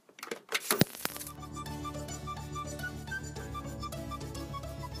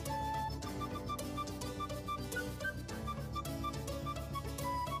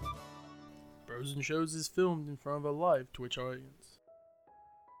Bros and Shows is filmed in front of a live Twitch audience.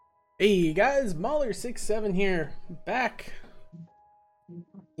 Hey guys, Mauler67 here, back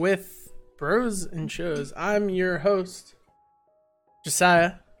with Bros and Shows. I'm your host,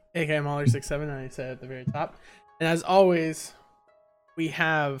 Josiah, aka Mauler67, I said at the very top. And as always, we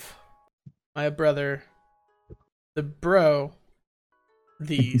have my brother, the bro,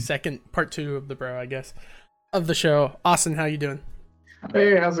 the second part 2 of the bro, I guess, of the show. Austin, how you doing?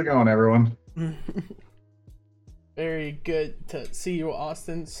 Hey, how's it going, everyone? Very good to see you,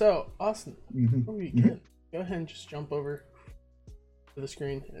 Austin. So, Austin, before we begin, go ahead and just jump over to the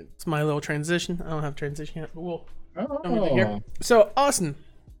screen. It's my little transition. I don't have transition yet, but we'll jump into here. So, Austin,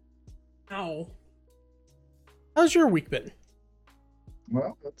 how's your week been?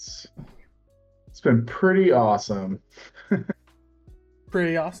 Well, it's been pretty awesome.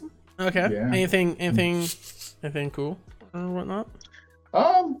 Pretty awesome. Okay. Yeah. Anything cool or whatnot?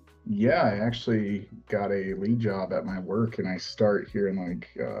 Yeah, I actually got a lead job at my work, and I start here in like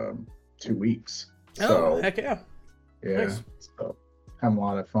 2 weeks. Oh, heck yeah! Yeah, Nice. so having a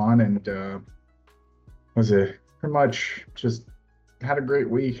lot of fun, and was it pretty much just had a great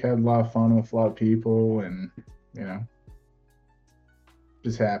week. Had a lot of fun with a lot of people, and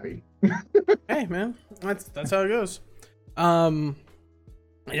just happy. Hey man, that's how it goes.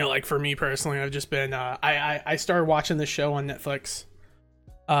 Like for me personally, I've just been I started watching this show on Netflix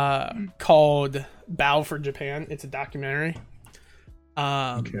called Bow for Japan. It's a documentary.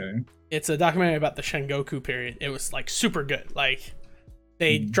 Okay. It's a documentary about the Sengoku period. It was like super good. Like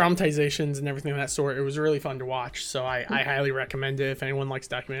they dramatizations and everything of that sort. It was really fun to watch. So I highly recommend it if anyone likes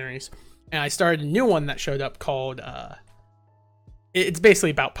documentaries. And I started a new one that showed up called it's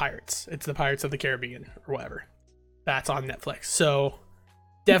basically about pirates. It's the Pirates of the Caribbean or whatever. That's on Netflix. So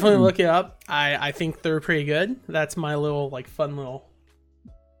definitely look it up. I think they're pretty good. That's my little like fun little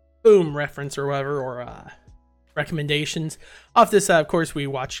boom reference or whatever, or recommendations. Off this of course, we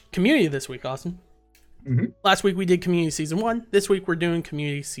watched Community this week, Austin. Last week we did Community Season 1. This week we're doing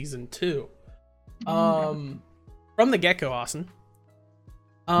Community Season 2. From the get-go, Austin.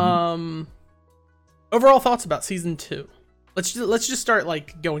 Overall thoughts about Season 2. Let's just start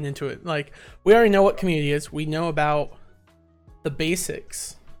like going into it. Like we already know what Community is. We know about the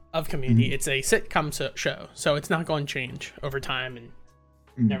basics of Community. It's a sitcom show, so it's not going to change over time and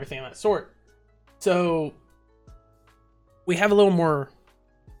everything of that sort. So we have a little more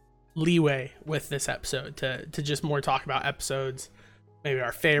leeway with this episode to just more talk about episodes, maybe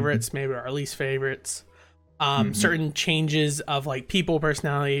our favorites, maybe our least favorites, certain changes of like people,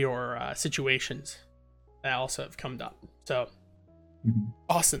 personality, or situations that also have come up. So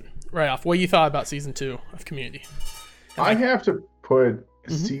Austin, right off, what you thought about Season 2 of Community? I have to put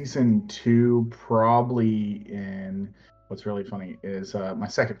Season 2 probably in. What's really funny is my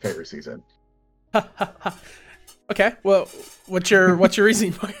second favorite season. Okay, well, what's your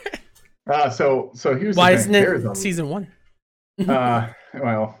reasoning for it? So here's why the thing. isn't it Season 1?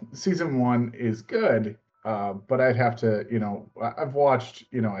 Well, Season 1 is good, but I'd have to, I've watched,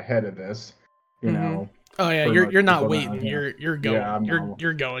 ahead of this, Oh yeah, you're not waiting. You're going. Yeah,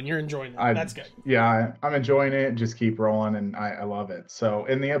 you're going. You're enjoying it. That's good. Yeah, I'm enjoying it. Just keep rolling, and I love it. So,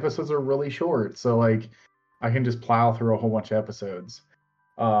 and the episodes are really short, so like I can just plow through a whole bunch of episodes.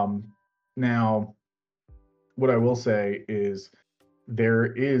 Now, what I will say is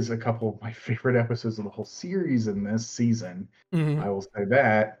there is a couple of my favorite episodes of the whole series in this season. I will say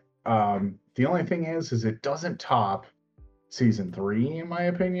that. The only thing is it doesn't top Season 3 in my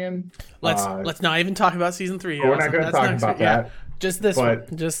opinion. Let's not even talk about Season 3. We're not going to talk about that. Yeah, just this one.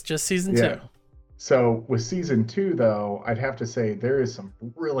 Just Season 2. So with Season 2 though, I'd have to say there is some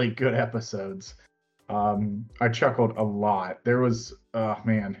really good episodes. I chuckled a lot. There was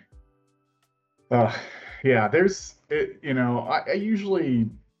there's it, I usually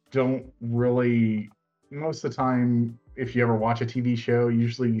don't really, most of the time, if you ever watch a TV show,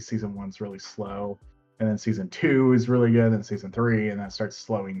 usually Season 1's really slow, and then Season 2 is really good, and Season 3, and that starts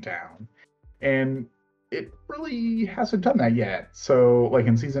slowing down. And it really hasn't done that yet. So like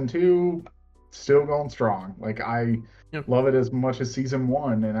in Season 2, still going strong. Like I love it as much as Season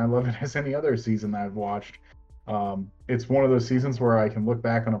 1, and I love it as any other season that I've watched. It's one of those seasons where I can look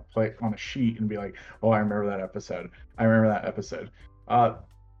back on a sheet and be like, oh, I remember that episode. I remember that episode.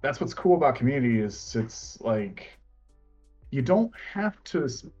 That's what's cool about Community is it's like you don't have to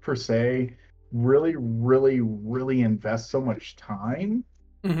per se really, really, really invest so much time,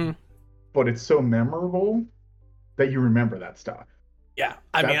 but it's so memorable that you remember that stuff. Yeah,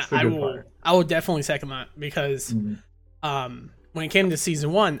 I will definitely second that because when it came to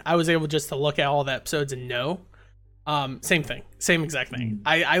Season 1, I was able just to look at all the episodes and know Same thing, same exact thing.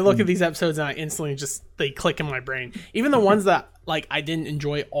 I look at these episodes and I instantly just they click in my brain. Even the ones that like I didn't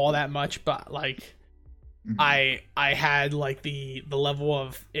enjoy all that much, but like I had like the level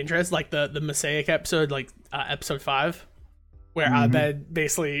of interest, like the Mosaic episode, like episode 5, where Abed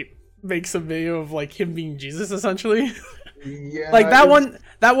basically makes a video of like him being Jesus essentially. Yeah, Like that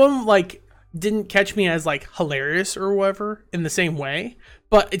one like didn't catch me as like hilarious or whatever in the same way,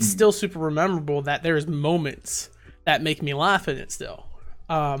 but it's still super memorable that there's moments that make me laugh in it still.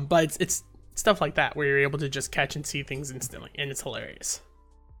 But it's stuff like that where you're able to just catch and see things instantly, and it's hilarious.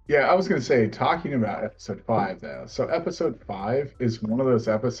 Yeah, I was gonna say, talking about episode 5 though. So episode 5 is one of those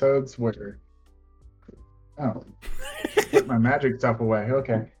episodes where, oh, put my magic stuff away.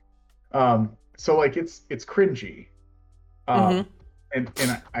 Okay. So like it's cringy. And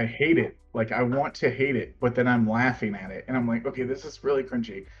I hate it. Like I want to hate it, but then I'm laughing at it, and I'm like, okay, this is really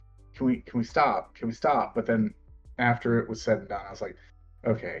cringy. Can we stop? Can we stop? But then after it was said and done, I was like,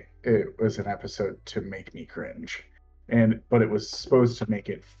 okay, it was an episode to make me cringe. But it was supposed to make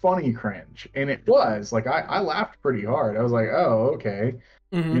it funny cringe. And it was. Like I laughed pretty hard. I was like, oh, okay.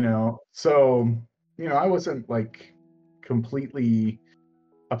 So, I wasn't like completely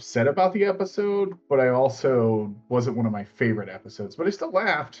upset about the episode, but I also wasn't one of my favorite episodes. But I still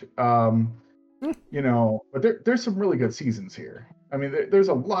laughed. But there's some really good seasons here. I mean, there's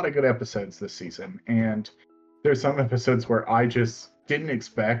a lot of good episodes this season, and there's some episodes where I just didn't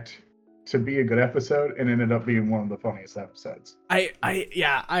expect to be a good episode and ended up being one of the funniest episodes. I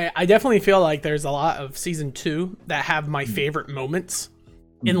definitely feel like there's a lot of season 2 that have my favorite moments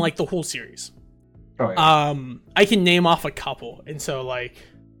in like the whole series. Oh, yeah. I can name off a couple, and so like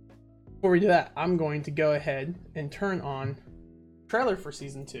before we do that, I'm going to go ahead and turn on trailer for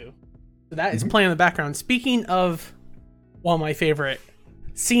season 2. So that is playing in the background. Speaking of one of my favorite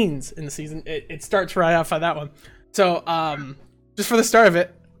scenes in the season, it starts right off by that one. So just for the start of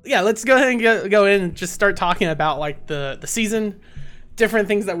it, yeah, let's go ahead and go in and just start talking about like the season, different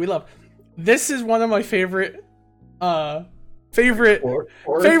things that we love. This is one of my favorite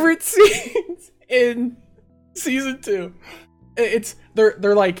scenes in season 2. It's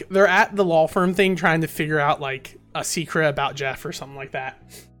they're at the law firm thing trying to figure out like a secret about Jeff or something like that.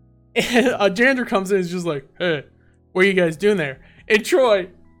 And a janitor comes in and is just like, hey, what are you guys doing there? And Troy,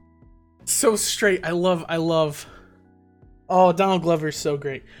 so straight. I love oh, Donald Glover's so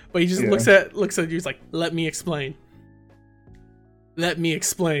great. But he just looks at you, he's like, let me explain.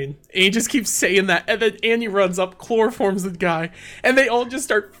 And he just keeps saying that, and then Andy runs up, chloroforms the guy, and they all just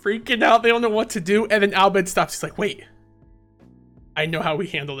start freaking out. They don't know what to do, and then Albed stops. He's like, wait, I know how we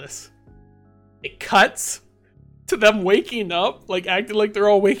handle this. It cuts to them waking up, like acting like they're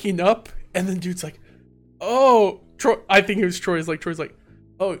all waking up, and then dude's like, oh, Troy, I think it was Troy's like,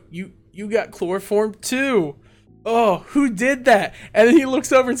 oh, you got chloroformed too. Oh, who did that? And then he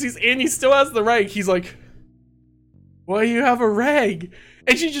looks over and sees Andy still has the rag. He's like, why do you have a rag?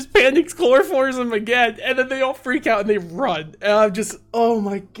 And she just panics, chloroforms him again, and then they all freak out and they run. And I'm just, oh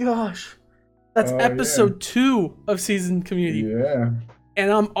my gosh. That's episode 2 of season Community. Yeah.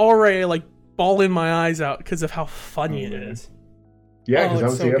 And I'm already like bawling my eyes out because of how funny it is. Yeah, because that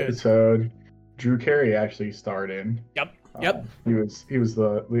was the episode Drew Carey actually starred in. Yep. He was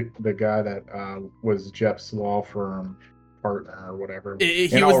the guy that was Jeff's law firm partner or whatever. He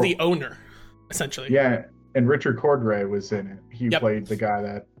was the owner, essentially. Yeah, and Richard Cordray was in it. He played the guy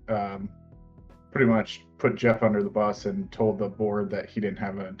that pretty much put Jeff under the bus and told the board that he didn't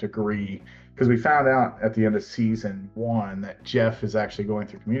have a degree. Because we found out at the end of season 1 that Jeff is actually going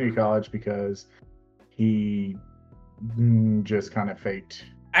through community college because he just kind of faked.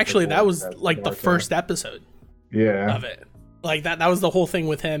 Actually, that was like the first episode. Yeah. Of it. Like that was the whole thing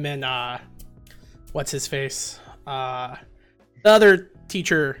with him and what's his face? The other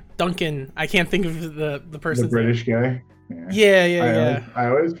teacher, Duncan. I can't think of the person. The British guy. Yeah. I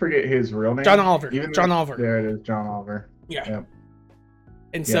always forget his real name. John Oliver. John Oliver. There it is, John Oliver. Yeah. Yep.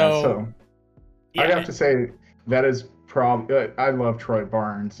 And so I have to say that is probably I love Troy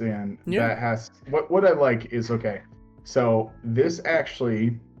Barnes, and that has what I like is okay. So this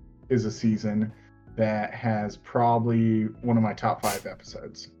actually is a season that has probably one of my top 5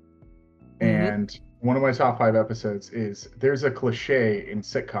 episodes. And one of my top 5 episodes is there's a cliche in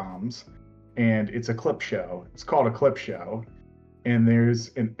sitcoms, and it's a clip show. It's called a clip show. And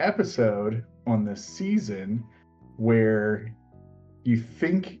there's an episode on this season where you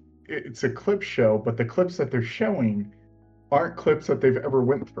think it's a clip show, but the clips that they're showing aren't clips that they've ever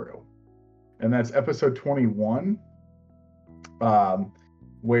went through. And that's episode 21,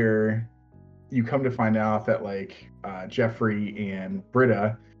 where you come to find out that like Jeffrey and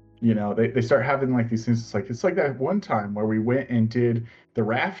Britta you know, they start having like these things. It's like that one time where we went and did the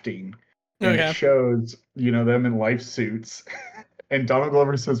rafting, and it Okay. shows, you know, them in life suits. And Donald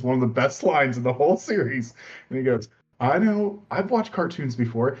Glover says one of the best lines in the whole series. And he goes, I know, I've watched cartoons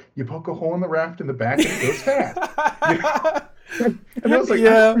before. You poke a hole in the raft in the back and it goes fast. You know? And I was like, I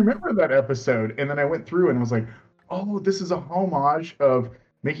Yeah. don't remember that episode. And then I went through and I was like, oh, this is a homage of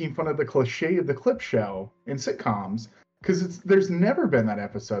making fun of the cliche of the clip show in sitcoms. Because there's never been that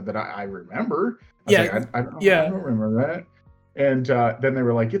episode that I remember. I was Yeah. like, I Yeah. don't remember that. And then they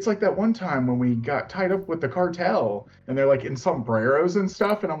were like, it's like that one time when we got tied up with the cartel, and they're like in sombreros and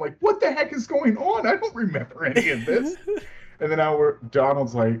stuff. And I'm like, what the heck is going on? I don't remember any of this. And then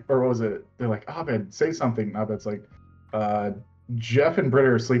Donald's like, or what was it? They're like, Abed, say something. And Abed's like, Jeff and Britta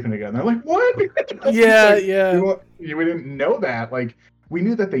are sleeping together. And they're like, what? Yeah, like, yeah. We didn't know that. Like, we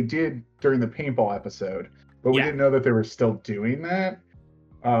knew that they did during the paintball episode, but we Yeah. didn't know that they were still doing that.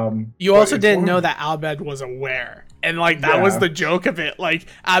 You but also it's didn't one know of- that Abed was aware. And like that was Yeah. the joke of it. Like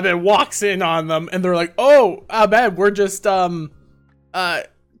Abed walks in on them and they're like, "Oh, Abed, we're just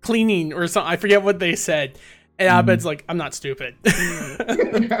cleaning or something." I forget what they said. And Abed's like, "I'm not stupid."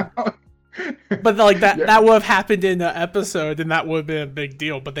 But like that Yeah. that would have happened in the episode and that would have been a big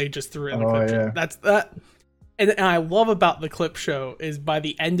deal, but they just threw it in the Oh, clip show. yeah. That's that. And I love about the clip show is by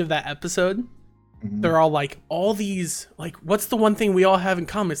the end of that episode, Mhm. they're all like, all these, like, what's the one thing we all have in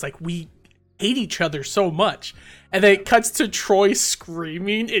common? It's like, we hate each other so much. And then it cuts to Troy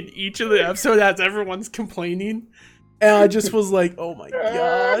screaming in each of the episodes as everyone's complaining. And I just was like, oh my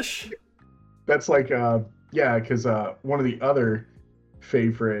gosh. That's like yeah, because one of the other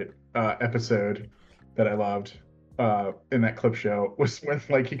favorite episode that I loved in that clip show was when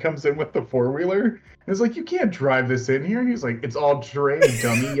like he comes in with the four-wheeler and it's like, you can't drive this in here, and he's like, it's all terrain,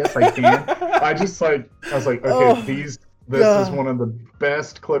 dummy. Yes, I can. I was like, okay, Oh, this God. is one of the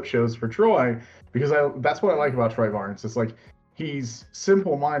best clip shows for Troy, because that's what I like about Troy Barnes. It's like he's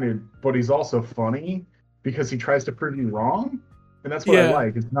simple-minded, but he's also funny because he tries to prove you wrong. And that's what I Yeah.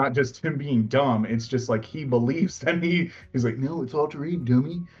 like. It's not just him being dumb. It's just like he believes that he's like, no, it's all terrain,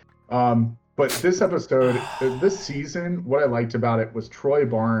 dummy. But this episode, this season, what I liked about it was Troy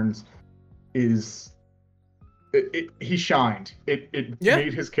Barnes he shined. It Yeah.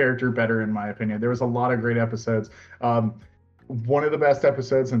 made his character better, in my opinion. There was a lot of great episodes. One of the best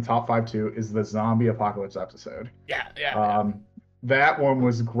episodes in top 5 too is the zombie apocalypse episode. Yeah. That one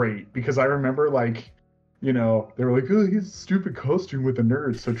was great because I remember, like, you know, they were like, oh, he's a stupid costume with a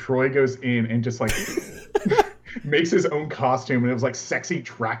nerd. So Troy goes in and just like makes his own costume, and it was like sexy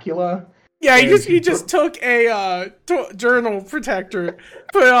Dracula. Yeah, he And just took a journal protector,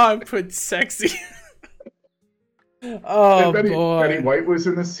 put sexy. Oh, and boy. Betty White was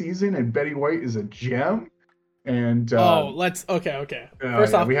in the season, and Betty White is a gem. And Okay.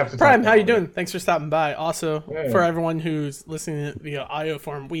 First yeah, off, we have to Prime, talk how you about it. doing? Thanks for stopping by. Also, Yeah. for everyone who's listening via IO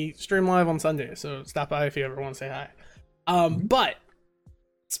form, we stream live on Sunday, so stop by if you ever want to say hi. But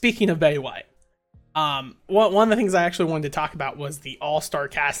speaking of Betty White, one of the things I actually wanted to talk about was the all-star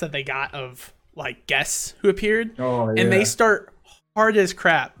cast that they got of like guests who appeared, Oh, yeah. and they start hard as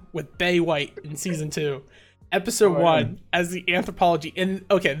crap with Betty White in season 2, episode 1 as the anthropology. And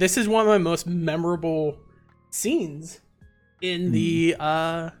okay, this is one of my most memorable scenes in the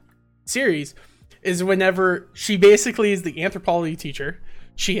series is whenever she basically is the anthropology teacher.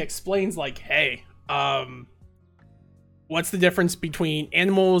 She explains like, hey, what's the difference between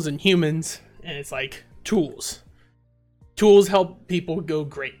animals and humans? And it's like tools help people go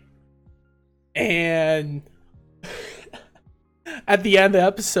great. And at the end of the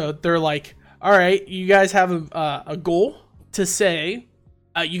episode, they're like, all right, you guys have a goal to say,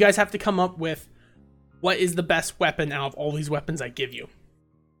 you guys have to come up with what is the best weapon out of all these weapons I give you.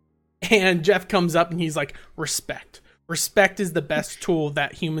 And Jeff comes up and he's like, respect. Respect is the best tool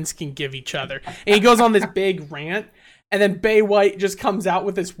that humans can give each other. And he goes on this big rant, and then Betty White just comes out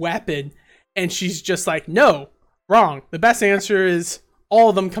with this weapon, and she's just like, no, wrong. The best answer is all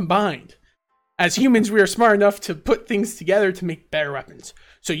of them combined. As humans, we are smart enough to put things together to make better weapons.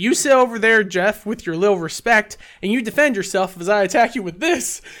 So you sit over there, Jeff, with your little respect, and you defend yourself as I attack you with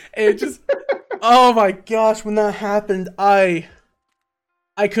this. And it just, oh my gosh, when that happened, I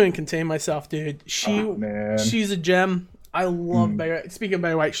couldn't contain myself, dude. Man. She's a gem. I love Betty White. Speaking of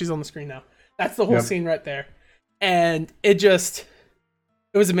Betty White, she's on the screen now. That's the whole scene right there. And it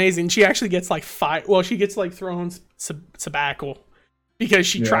was amazing. She actually gets like she gets like thrown sabbatical because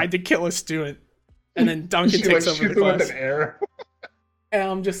she tried to kill a student. And then Duncan takes over the class. With an arrow. And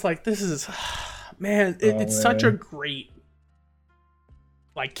I'm just like, this is, man, it's such a great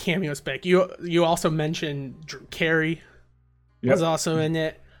like cameo spec. You also mentioned Drew Carey was also in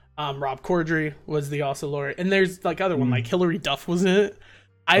it. Rob Corddry was the also lawyer, and there's like other one Mm. like Hilary Duff was in it.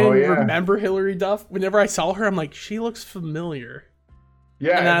 I Oh, didn't yeah. remember Hilary Duff. Whenever I saw her, I'm like, she looks familiar.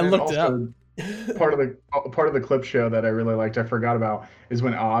 Yeah, And then I then looked it up. part of the clip show that I really liked, I forgot about, is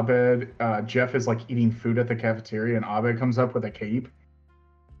when Abed, Jeff is like eating food at the cafeteria, and Abed comes up with a cape,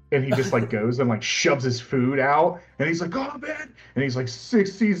 and he just like goes and like shoves his food out, and he's like, Abed, and he's like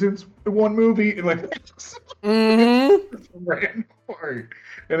 6 seasons, one movie, and like Mm-hmm. ran for it.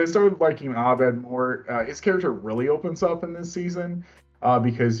 And I started liking Abed more. His character really opens up in this season,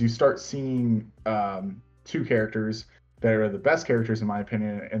 because you start seeing two characters that are the best characters in my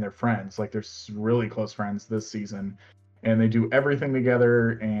opinion, and they're friends. Like they're really close friends this season, and they do everything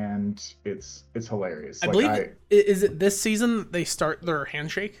together, and it's hilarious. I Like believe is it this season that they start their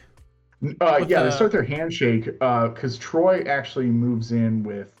handshake? With yeah, the- they start their handshake because Troy actually moves in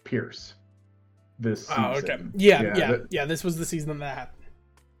with Pierce this season. Oh, okay. Yeah. that- This was the season that happened.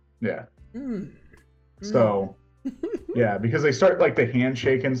 yeah. Mm. So, yeah, because they start like the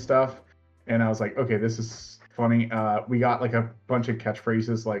handshake and stuff, and I was like, okay, this is funny. We got like a bunch of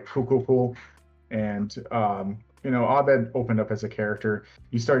catchphrases like "cool, cool, cool," and Abed opened up as a character.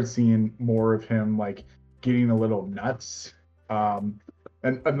 You started seeing more of him like getting a little nuts.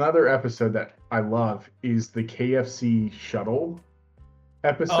 And another episode that I love is the KFC shuttle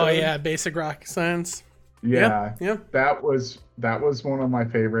episode. Oh yeah, Basic Rock Science. Yeah, Yeah. that was one of my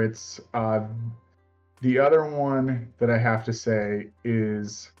favorites. The other one that I have to say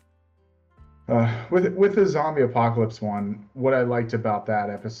is with the zombie apocalypse one. What I liked about that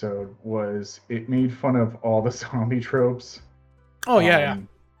episode was it made fun of all the zombie tropes. Oh yeah.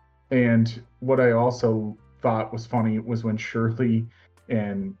 And what I also thought was funny was when Shirley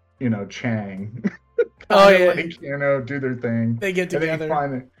and Chang Oh yeah. like, do their thing. They get And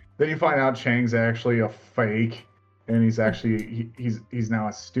together. then you find out Chang's actually a fake, and he's actually he's now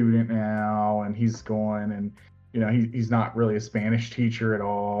a student now, and he's going, and he's not really a Spanish teacher at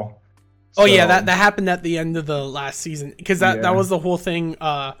all. Oh yeah, So, that happened at the end of the last season because that Yeah. was the whole thing.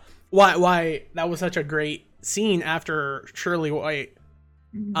 Why that was such a great scene after Shirley White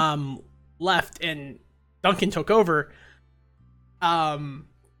left and Duncan took over.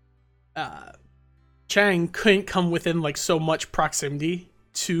 Chang couldn't come within like so much proximity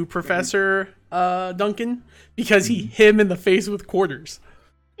to Professor Duncan because he hit him in the face with quarters.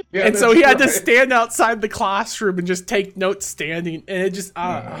 yeah, And so that's he had to right. stand outside the classroom and just take notes standing. And it just,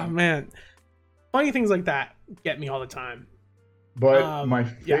 oh man. Funny things like that get me all the time. But my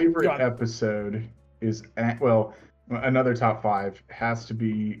yeah, favorite go on. episode is another top 5 has to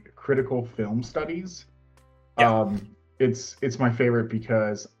be Critical Film Studies. Yeah. It's my favorite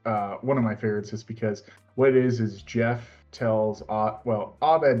because one of my favorites is because what it is Jeff tells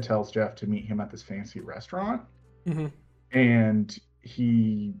Abed tells Jeff to meet him at this fancy restaurant, Mhm. and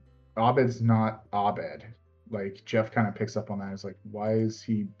Abed's not Abed. Like Jeff kind of picks up on that. It's like, why is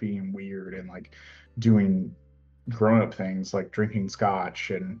he being weird and like doing grown-up things like drinking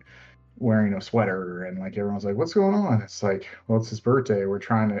scotch and wearing a sweater, and like everyone's like, what's going on? It's like, well, it's his birthday, we're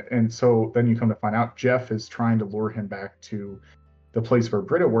trying to. And so then you come to find out Jeff is trying to lure him back to the place where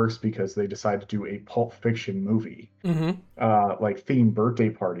Britta works because they decide to do a Pulp Fiction movie, Mhm. like themed birthday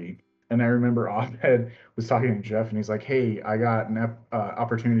party. And I remember Abed was talking to Jeff, and he's like, hey, I got an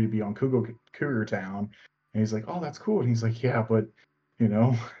opportunity to be on Cougar Town. And he's like, oh, that's cool. And he's like, yeah, but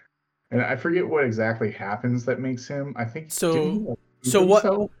and I forget what exactly happens that makes him, I think. So- didn't he, like, so prove what-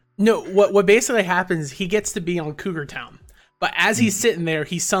 himself? No, what basically happens, he gets to be on Cougar Town. But as he's sitting there,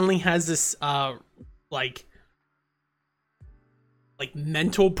 he suddenly has this like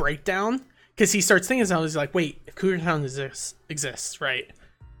mental breakdown because he starts thinking something. He's like, wait, if Cougar Town exists, right?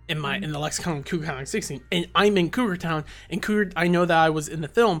 In the lexicon of Cougar Town 16, and I'm in Cougar Town, and I know that I was in the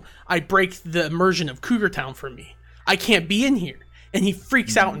film. I break the immersion of Cougar Town for me. I can't be in here, and he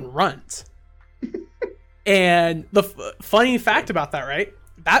freaks out and runs. And the funny fact about that, right?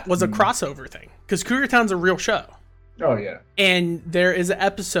 That was a crossover thing because Cougar Town's a real show. Oh yeah. And there is an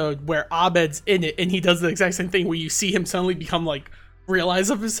episode where Abed's in it, and he does the exact same thing where you see him suddenly become like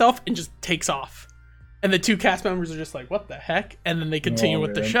realize of himself and just takes off. And the two cast members are just like, what the heck? And then they continue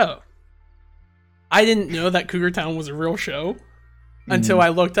with the man. show. I didn't know that Cougar Town was a real show until I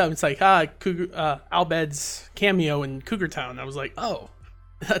looked up. It's like, Abed's cameo in Cougar Town. I was like, oh,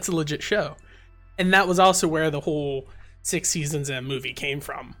 that's a legit show. And that was also where the whole 6 seasons in a movie came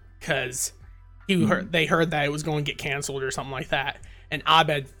from. Because they heard that it was going to get canceled or something like that. And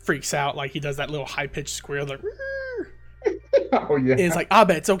Abed freaks out, like he does that little high-pitched squeal, like, Oh yeah. and it's like,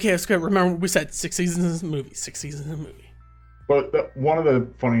 Abed, it's okay. Remember, we said 6 seasons in the movie. 6 seasons in the movie. But one of the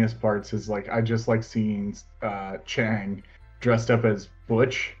funniest parts is like I just like seeing Chang dressed up as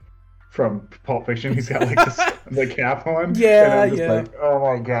Butch, from Pulp Fiction. He's got like this, the cap on, and Yeah, I'm just yeah. like, oh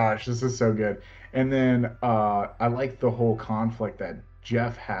my gosh, this is so good. And then I like the whole conflict that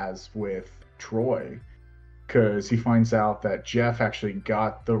Jeff has with Troy because he finds out that Jeff actually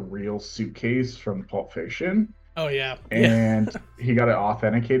got the real suitcase from Pulp Fiction Oh yeah, yeah. and he got it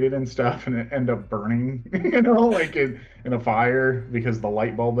authenticated and stuff, and it ended up burning, like in a fire because the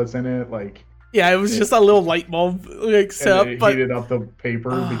light bulb that's in it, like, Yeah, it was it, just a little light bulb like and set then up, it but heated up the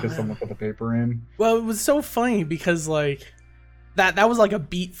paper oh because man. someone put the paper in. Well, it was so funny because like that was like a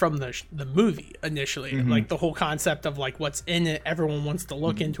beat from the movie initially. Hmm. Like the whole concept of like what's in it, everyone wants to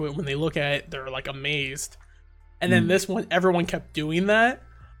look into it. When they look at it, they're like amazed. And then Mm. this one, everyone kept doing that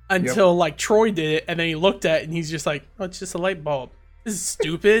Yep. until like Troy did it, and then he looked at it and he's just like, "Oh, it's just a light bulb. This is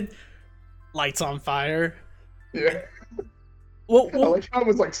stupid." Lights on fire. Yeah. Well, I well, like how it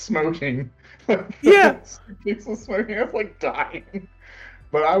was like smoking. Like yeah. the suitcase was smoking. I was like dying.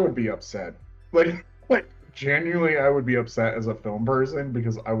 But I would be upset. Like genuinely, I would be upset as a film person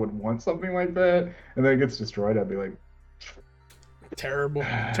because I would want something like that, and then it gets destroyed. I'd be like, Terrible,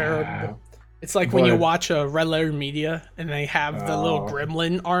 terrible. It's like when you but watch a Red Letter Media and they have the little uh,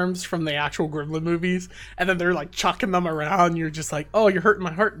 gremlin arms from the actual gremlin movies, and then they're like chucking them around. And you're just like, oh, you're hurting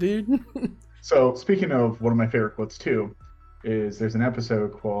my heart, dude. so speaking of one of my favorite quotes too, is there's an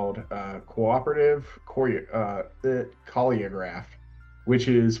episode called Cooperative Choreograph, which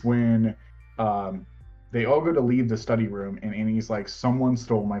is when um, they all go to leave the study room and Annie's like, someone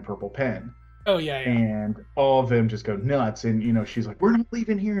stole my purple pen. Oh yeah, yeah. And all of them just go nuts. And, she's like, we're not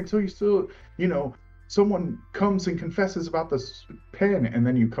leaving here until someone comes and confesses about this pen. And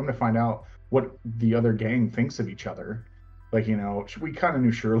then you come to find out what the other gang thinks of each other. Like, we kind of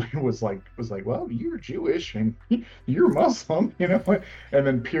knew Shirley was like, well, you're Jewish and you're Muslim, And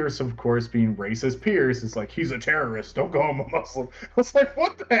then Pierce, of course, being racist, Pierce is like, he's a terrorist. Don't call him a Muslim. I was like,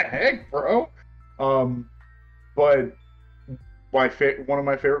 what the heck, bro? Um, but one of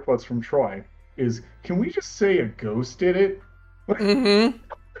my favorite quotes from Troy is, "Can we just say a ghost did it?" Mm-hmm.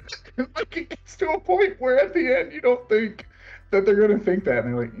 Like it gets to a point where at the end you don't think that they're gonna think that,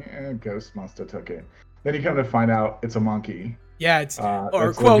 and they're like, "Yeah, a ghost must have took it." Then you come to find out it's a monkey Yeah, it's or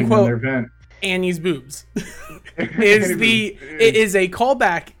that's quote living in unquote their vent. Annie's boobs. And It is a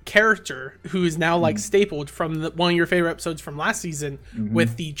callback character who is now like stapled from one of your favorite episodes from last season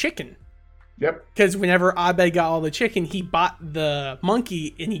with the chicken. Yep. Because whenever Abed got all the chicken, he bought the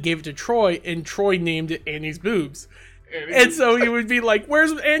monkey and he gave it to Troy, and Troy named it Annie's boobs. And so he would be like,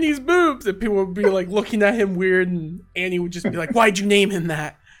 "Where's Annie's boobs?" And people would be like looking at him weird, and Annie would just be like, "Why'd you name him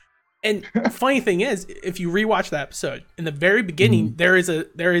that?" And the funny thing is, if you rewatch that episode, in the very beginning, there is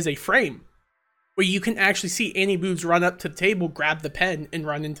a frame where you can actually see Annie boobs run up to the table, grab the pen, and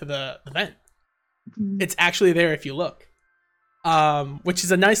run into the vent. It's actually there if you look, which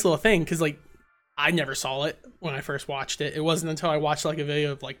is a nice little thing because like I never saw it when I first watched it. It wasn't until I watched like a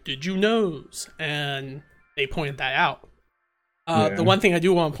video of like, "Did you knows?" and they pointed that out. The one thing I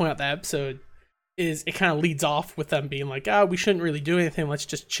do want to point out that episode is it kind of leads off with them being like, "Oh, we shouldn't really do anything. Let's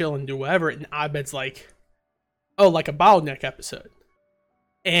just chill and do whatever." And Abed's like, "Oh, like a bottleneck episode,"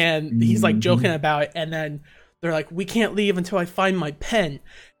 and he's like joking about it. And then they're like, "We can't leave until I find my pen."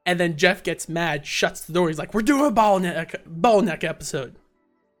 And then Jeff gets mad, shuts the door. He's like, "We're doing a bottleneck episode,"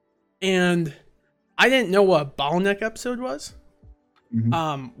 and I didn't know what a bottleneck episode was.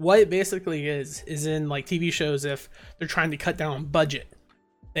 What it basically is in like TV shows, if they're trying to cut down on budget,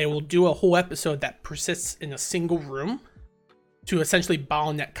 they will do a whole episode that persists in a single room to essentially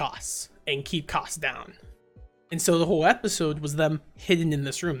bottleneck costs and keep costs down. And so the whole episode was them hidden in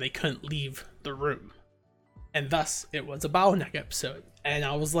this room. They couldn't leave the room. And thus it was a bottleneck episode. And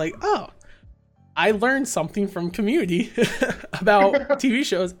I was like, oh, I learned something from Community about TV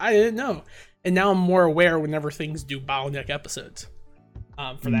shows I didn't know. And now I'm more aware whenever things do bottleneck episodes.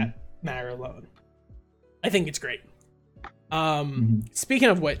 For that matter alone, I think it's great. Speaking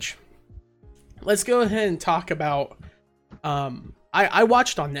of which, let's go ahead and talk about. I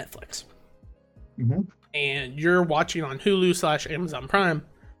watched on Netflix, and you're watching on Hulu/Amazon Prime.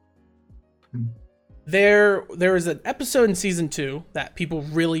 There is an episode in season 2 that people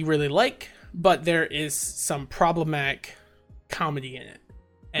really, really like, but there is some problematic comedy in it,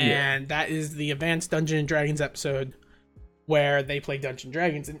 and that is the Advanced Dungeons and Dragons episode where they play Dungeons and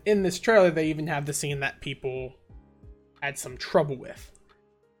Dragons. And in this trailer, they even have the scene that people had some trouble with.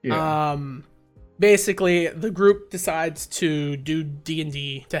 Basically, the group decides to do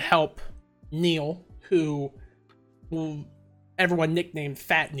D&D to help Neil, who everyone nicknamed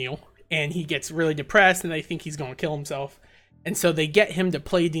Fat Neil, and he gets really depressed and they think he's going to kill himself. And so they get him to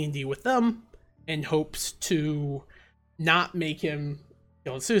play D&D with them in hopes to not make him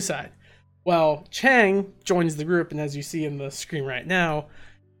kill suicide. Well, Chang joins the group, and as you see in the screen right now,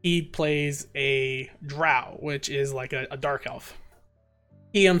 he plays a drow, which is like a dark elf.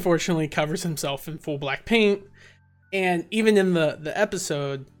 He unfortunately covers himself in full black paint, and even in the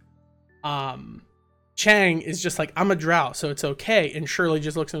episode, Chang is just like, I'm a drow, so it's okay. And Shirley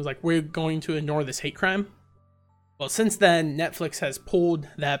just looks at him and is like, we're going to ignore this hate crime. Well, since then, Netflix has pulled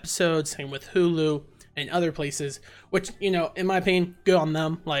the episode, same with Hulu and other places, which, you know, in my opinion, good on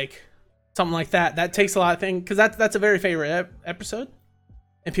them. Like, something like that. That takes a lot of things, because that's a very favorite episode,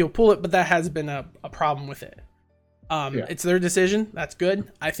 and people pull it, but that has been a problem with it. It's their decision. That's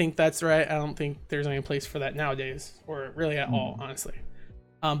good. I think that's right. I don't think there's any place for that nowadays, or really at all, honestly.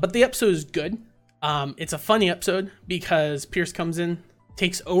 But the episode is good. It's a funny episode because Pierce comes in,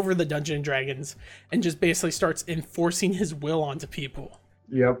 takes over the Dungeons and Dragons, and just basically starts enforcing his will onto people.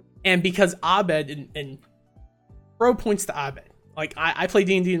 Yep. And because Abed, and Bro points to Abed. Like, I play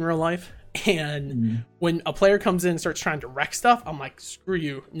D&D in real life, and when a player comes in and starts trying to wreck stuff, I'm like, screw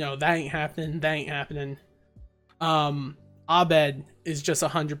you. No, that ain't happening. That ain't happening. Abed is just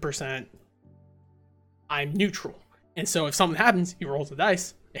 100%. I'm neutral. And so if something happens, he rolls the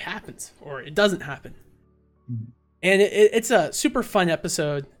dice. It happens, or it doesn't happen. And it's a super fun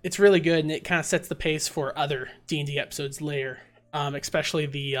episode. It's really good, and it kind of sets the pace for other D&D episodes later, especially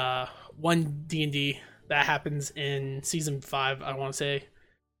the one D&D that happens in season 5. I want to say,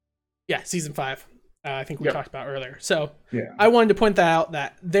 yeah, season 5. I think we talked about earlier. So yeah. I wanted to point that out,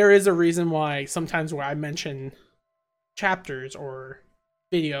 that there is a reason why sometimes where I mention chapters or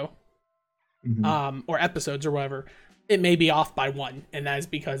video, or episodes or whatever, it may be off by one, and that is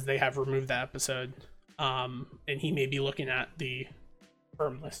because they have removed that episode, and he may be looking at the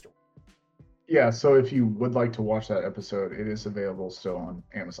firm list. Yeah, so if you would like to watch that episode, it is available still on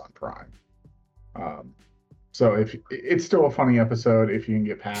Amazon Prime. So if it's still a funny episode, if you can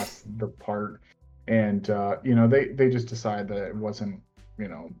get past the part, and you know, they just decide that it wasn't, you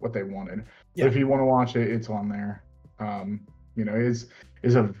know, what they wanted. Yeah. But if you want to watch it, it's on there. You know, is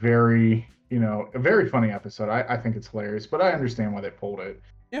a very, you know, a very funny episode. I think it's hilarious, but I understand why they pulled it.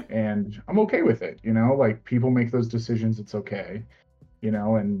 Yeah. And I'm okay with it. You know, like, people make those decisions. It's okay. You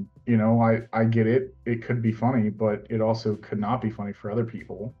know, and, you know, I get it. It could be funny, but it also could not be funny for other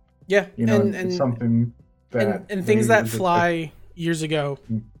people. Yeah. You know, and it's something that... And things that fly years ago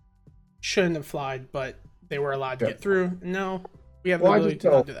shouldn't have flied, but they were allowed to get through. No, we have the ability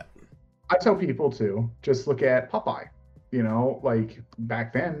to not do that. I tell people to just look at Popeye. You know, like,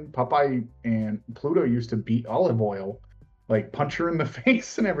 back then, Popeye and Pluto used to beat Olive Oil, like, punch her in the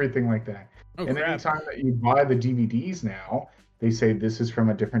face and everything like that. Oh, and crap. anytime that you buy the DVDs now, they say this is from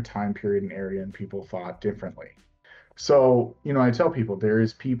a different time period and area, and people thought differently. So, you know, I tell people there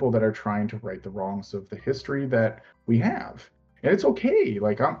is people that are trying to right the wrongs of the history that we have. And it's okay.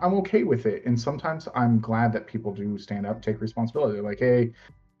 Like, I'm okay with it. And sometimes I'm glad that people do stand up, take responsibility. They're like, hey,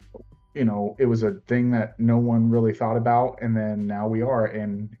 you know, it was a thing that no one really thought about, and then now we are,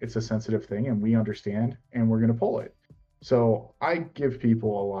 and it's a sensitive thing, and we understand, and we're going to pull it. So I give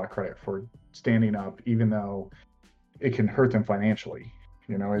people a lot of credit for standing up, even though it can hurt them financially.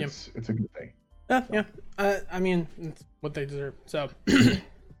 You know, it's a good thing. Yeah. I mean, it's what they deserve. So,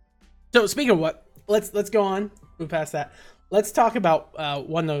 so speaking of what, let's go on. Move past that. Let's talk about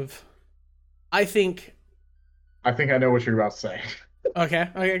one of, I think I know what you're about to say. Okay,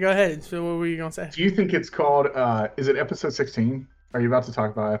 go ahead. So what were you gonna say? Do you think it's called? Is it episode 16? Are you about to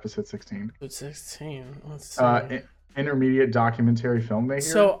talk about episode 16? Episode 16. Let's see. Intermediate documentary filmmaker.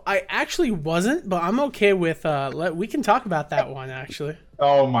 So I actually wasn't, but I'm okay with. We can talk about that one actually.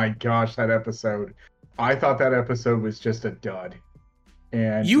 Oh my gosh, that episode! I thought that episode was just a dud.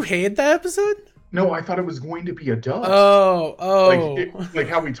 And you hated that episode? No, I thought it was going to be a dud. Oh. Like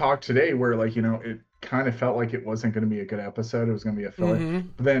how we talked today, where, like, you know, it kind of felt like it wasn't going to be a good episode. It was going to be a filler.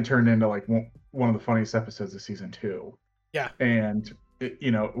 But then it turned into, like, one of the funniest episodes of season 2. Yeah. And,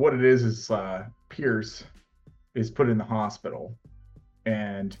 you know, what it is Pierce is put in the hospital.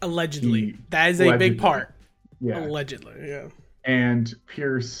 And allegedly. That is a big part. Yeah. Allegedly, yeah. And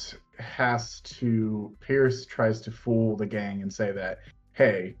Pierce tries to fool the gang and say that,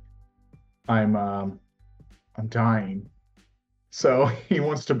 hey, I'm dying. So he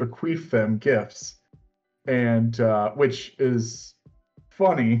wants to bequeath them gifts, and which is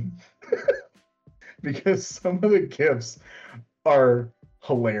funny because some of the gifts are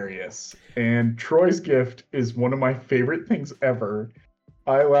hilarious. And Troy's gift is one of my favorite things ever.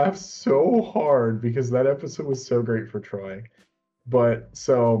 I laughed so hard because that episode was so great for Troy. But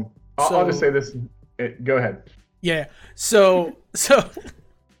I'll just say this. Go ahead. Yeah. So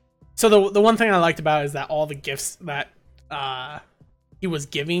the one thing I liked about it is that all the gifts that he was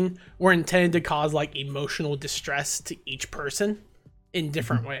giving were intended to cause like emotional distress to each person in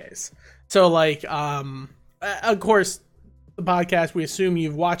different ways. So like, of course, the podcast, we assume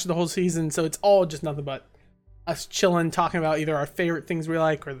you've watched the whole season, so it's all just nothing but us chilling, talking about either our favorite things we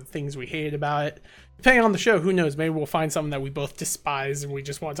like or the things we hate about it. Depending on the show, who knows? Maybe we'll find something that we both despise and we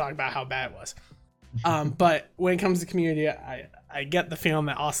just want to talk about how bad it was. But when it comes to Community, I get the feeling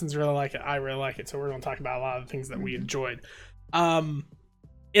that Austin's really like it. I really like it. So we're going to talk about a lot of the things that we enjoyed. In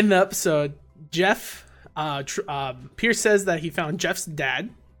the episode, Jeff, Pierce says that he found Jeff's dad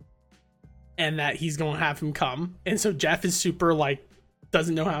and that he's going to have him come. And so Jeff is super like,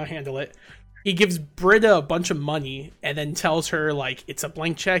 doesn't know how to handle it. He gives Britta a bunch of money and then tells her like, it's a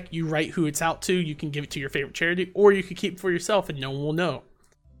blank check. You write who it's out to. You can give it to your favorite charity or you could keep it for yourself and no one will know,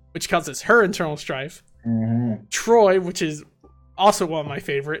 which causes her internal strife. Troy, which is also one of my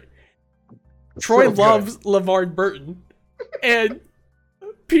favorite. Troy loves LeVar Burton and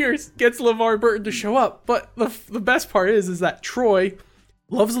Pierce gets LeVar Burton to show up. But the best part is that Troy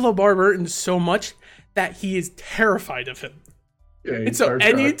loves LeVar Burton so much that he is terrified of him. Yeah, and so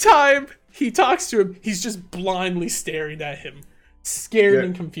anytime he talks to him, he's just blindly staring at him, scared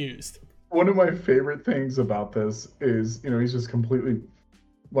and confused. One of my favorite things about this is, he's just completely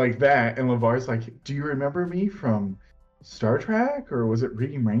like that. And LeVar's like, do you remember me from Star Trek or was it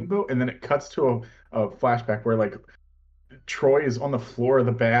Reading Rainbow? And then it cuts to a flashback where like Troy is on the floor of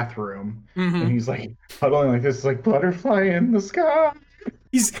the bathroom and he's like huddling like this, like butterfly in the sky.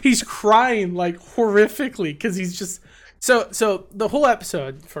 He's crying like horrifically because he's just so the whole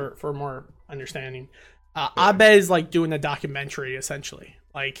episode for more understanding, Abed is like doing a documentary essentially.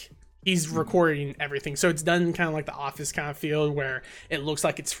 Like he's recording everything, so it's done kind of like The Office kind of feel where it looks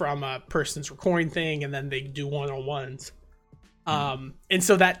like it's from a person's recording thing and then they do one-on-ones. And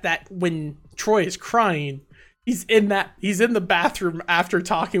so that when Troy is crying, he's in the bathroom after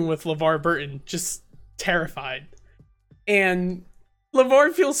talking with LeVar Burton, just terrified. And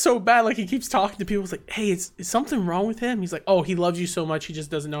LeVar feels so bad, like he keeps talking to people. It's like, hey, is something wrong with him? He's like, oh, he loves you so much, he just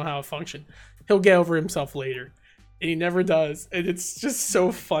doesn't know how to function. He'll get over himself later. And he never does. And it's just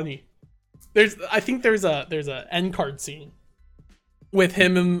so funny. I think there's a end card scene with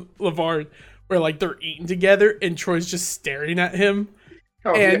him and LeVar where like they're eating together and Troy's just staring at him.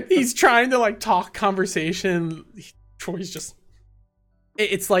 He's trying to like talk conversation. Troy's just,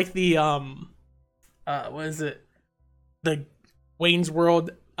 it's like the what is it? The Wayne's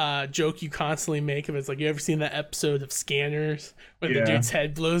World joke you constantly make of it's like, you ever seen that episode of Scanners where the dude's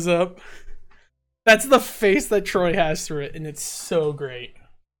head blows up? That's the face that Troy has through it, and it's so great.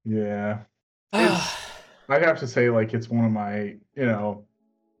 Yeah. I'd have to say, like, it's one of my,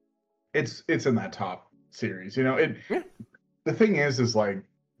 it's in that top series. The thing is like,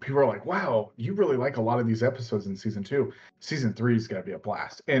 people are like, wow, you really like a lot of these episodes in season 2. Season 3 is going to be a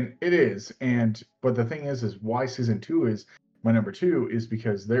blast. And it is. But the thing is why season 2 is my number 2 is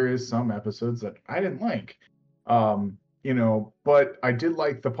because there is some episodes that I didn't like. But I did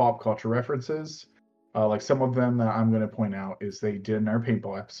like the pop culture references. Like some of them that I'm going to point out is they did in our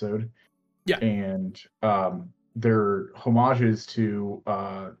paintball episode. Yeah. And they're homages to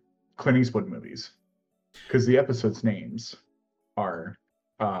Clint Eastwood movies. Because the episode's names are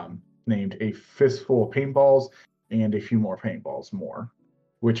named A Fistful of Paintballs and A Few More Paintballs More,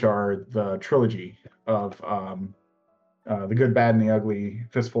 which are the trilogy of The Good, Bad, and the Ugly,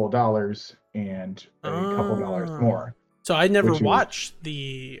 Fistful of Dollars, and A Couple Dollars More. So I never watched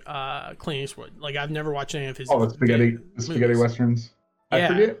the Clint Eastwood. Like I've never watched any of his. The spaghetti westerns. Yeah. I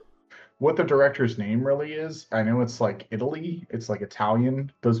forget what the director's name really is. I know it's like Italy. It's like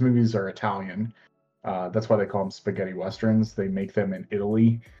Italian. Those movies are Italian. That's why they call them spaghetti westerns. They make them in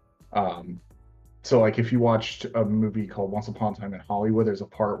Italy. So like if you watched a movie called Once Upon a Time in Hollywood, there's a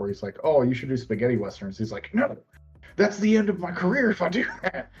part where he's like, oh, you should do spaghetti westerns. He's like, no, that's the end of my career if I do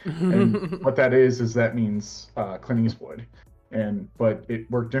that. And what that is that means Clint Eastwood. But it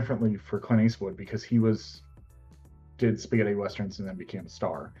worked differently for Clint Eastwood because he did spaghetti westerns and then became a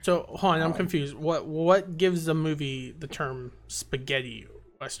star. So hold on, I'm confused. What gives a movie the term spaghetti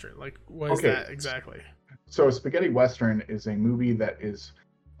western? Like what is that exactly? So a spaghetti western is a movie that is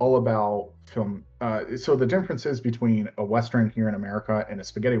all about film. So the differences between a western here in America and a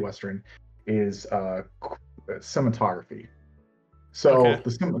spaghetti western is cinematography. So the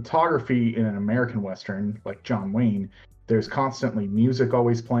cinematography in an American western, like John Wayne, there's constantly music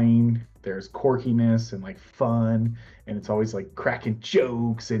always playing. There's quirkiness and like fun, and it's always like cracking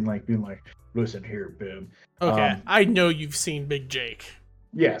jokes and like being like, "Listen here, babe." Okay, I know you've seen Big Jake.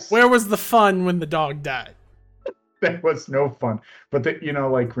 Yes. Where was the fun when the dog died? That was no fun. But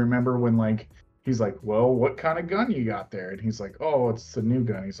like remember when like He's like, well, what kind of gun you got there? And he's like, oh, it's a new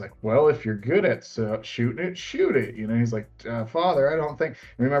gun. He's like, well, if you're good at shooting it, shoot it. You know, he's like, Father, I don't think.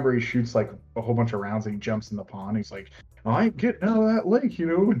 And remember, he shoots like a whole bunch of rounds and he jumps in the pond. He's like, I ain't getting out of that lake, you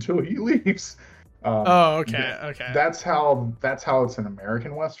know, until he leaves. Oh, okay, okay. That's how it's an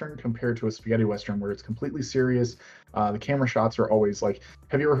American Western compared to a spaghetti Western where it's completely serious. The camera shots are always like,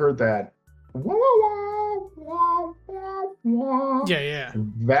 have you ever heard that? Wah, wah, wah, wah, wah. Yeah.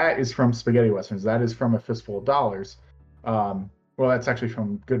 That is from spaghetti Westerns. That is from A Fistful of Dollars. Well, that's actually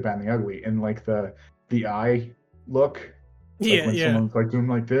from Good, Bad, and the Ugly. And like the eye look, like when someone's like doing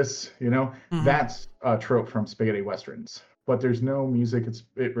like this, you know, that's a trope from spaghetti Westerns. But there's no music.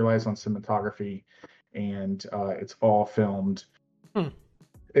 It relies on cinematography, and it's all filmed.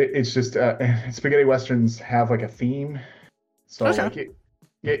 It's just spaghetti Westerns have like a theme. So like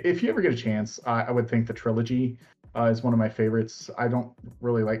if you ever get a chance, I would think the trilogy is one of my favorites. I don't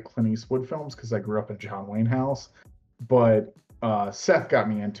really like Clint Eastwood films because I grew up in John Wayne house, but Seth got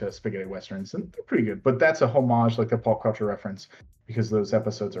me into spaghetti Westerns, and they're pretty good. But that's a homage, like a pop culture reference, because those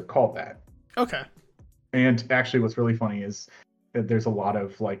episodes are called that. Okay. And actually, what's really funny is that there's a lot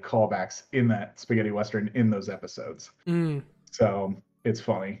of like callbacks in that spaghetti Western in those episodes. So it's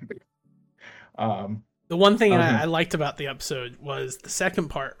funny. The one thing I liked about the episode was the second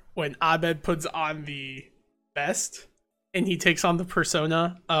part when Abed puts on the vest and he takes on the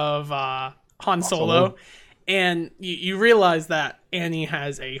persona of Han Solo. And you realize that Annie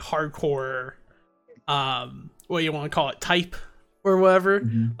has a hardcore, what you want to call it, type or whatever.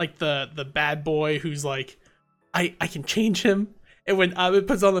 Like the bad boy who's like, I can change him. And when Abed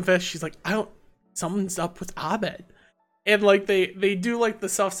puts on the vest, she's like, something's up with Abed. And like they do like the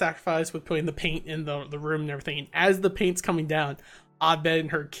self-sacrifice with putting the paint in the room and everything. And as the paint's coming down, Abed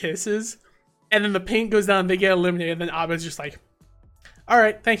and her kisses. And then the paint goes down and they get eliminated. And then Abed's just like, all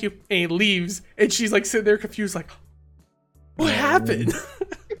right, thank you. And he leaves. And she's like sitting there confused, like, what happened?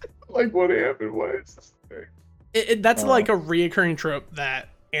 Like, what happened? What is this thing? That's like a reoccurring trope that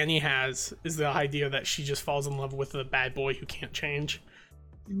Annie has, is the idea that she just falls in love with a bad boy who can't change.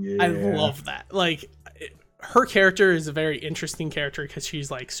 I love that. Like, her character is a very interesting character because she's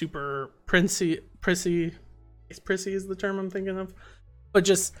like super prissy. Prissy is the term I'm thinking of. But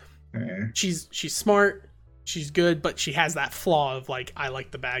just, she's smart, she's good, but she has that flaw of like, I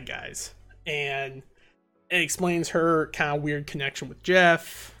like the bad guys. And it explains her kind of weird connection with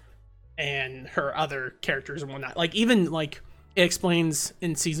Jeff and her other characters and whatnot. Like, even like it explains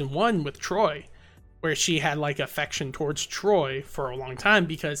in season 1 with Troy, where she had like affection towards Troy for a long time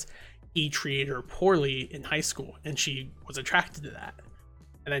because he treated her poorly in high school and she was attracted to that.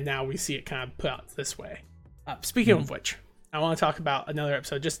 And then now we see it kind of put out this way. Speaking of which, I want to talk about another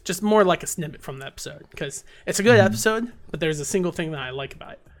episode, just more like a snippet from the episode, because it's a good episode, but there's a single thing that I like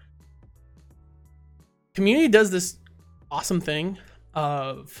about it. Community does this awesome thing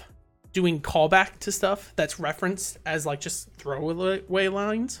of doing callback to stuff that's referenced as like just throwaway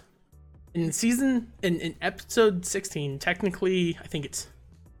lines. In episode 16, technically, I think it's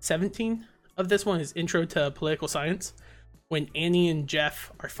 17 of this one is Intro to Political Science. When Annie and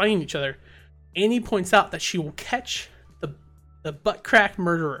Jeff are fighting each other, Annie points out that she will catch the butt crack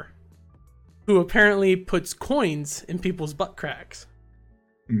murderer, who apparently puts coins in people's butt cracks.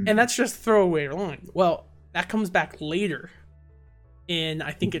 And that's just a throwaway line. Well, that comes back later in,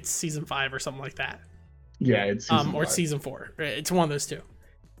 I think it's season 5 or something like that. Yeah, it's season 5. Season 4. It's one of those two.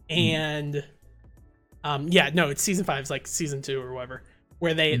 And it's season 5. It's like season 2 or whatever,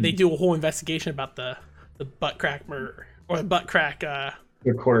 where they do a whole investigation about the butt crack murderer, or the butt crack the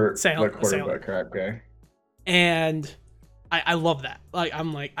quarter butt crack guy. And I love that. Like,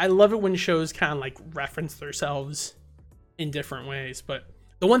 I love it when shows kind of like reference themselves in different ways. But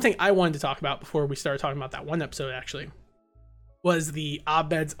the one thing I wanted to talk about before we started talking about that one episode actually was the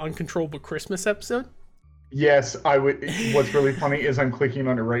Abed's Uncontrollable Christmas episode. Yes, I would. What's really funny is I'm clicking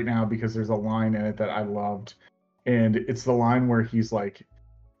on it right now because there's a line in it that I loved, and it's the line where he's like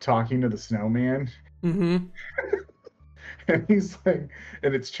talking to the snowman, and he's like,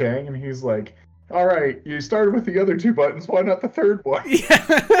 and it's Chang, and he's like, "All right, you started with the other 2 buttons. Why not the third one?"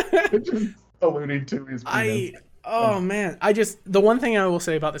 Yeah, just alluding to his penis. Man, the one thing I will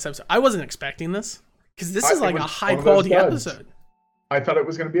say about this episode, I wasn't expecting this because this is like a high quality episode. I thought it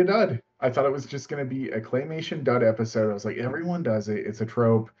was going to be a dud. I thought it was just going to be a claymation dud episode. I was like, everyone does it. It's a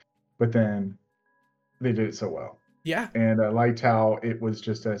trope. But then they did it so well. Yeah. And I liked how it was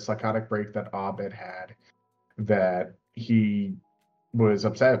just a psychotic break that Abed had, that he was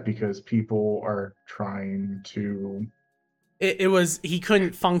upset because people are trying to... It was, he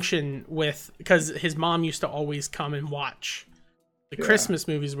couldn't function with, because his mom used to always come and watch the Yeah. Christmas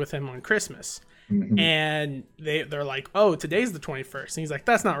movies with him on Christmas. Mhm. And they're like, oh, today's the 21st. And he's like,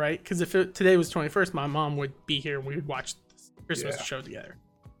 that's not right. Because if today was 21st, my mom would be here and we would watch this Christmas Yeah. show together.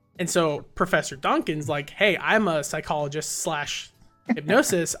 And so Professor Duncan's like, hey, I'm a psychologist slash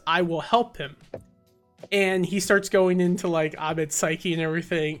hypnosis. I will help him. And he starts going into like Abed's psyche and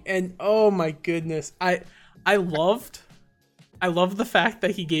everything. And oh my goodness, I loved the fact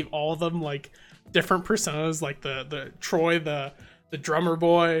that he gave all of them like different personas, like the Troy, the drummer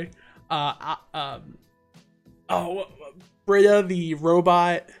boy, Britta the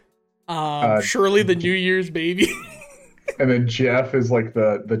robot, Shirley the New Year's baby. And then Jeff is like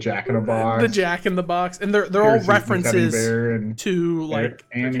the Jack in a Box. The Jack in the Box, and they're all Pierce is the teddy references bear, and to like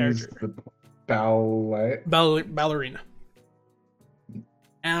the Annie's character. the ballet. Ballerina.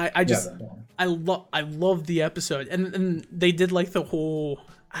 And I just I love the episode, and they did like the whole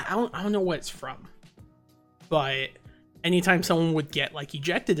I don't know what it's from, but anytime someone would get like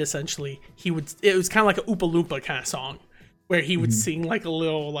ejected, essentially it was kind of like a Oompa Loompa kind of song, where he would sing like a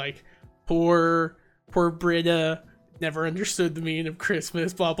little like poor Britta never understood the meaning of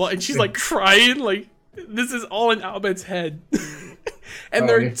Christmas, blah blah, and she's like crying, like this is all in Abed's head, and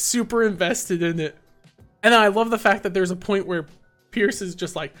they're super invested in it. And I love the fact that there's a point where Pierce is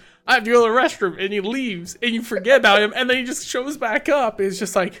just like, I have to go to the restroom, and he leaves, and you forget about him, and then he just shows back up. It's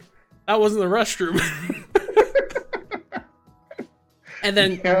just like, that wasn't the restroom. And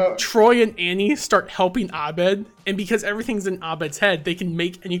then Troy and Annie start helping Abed, and because everything's in Abed's head, they can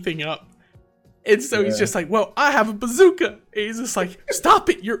make anything up. And so he's just like, well, I have a bazooka. And he's just like,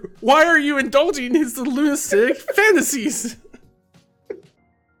 stop it. Why are you indulging his lunatic fantasies?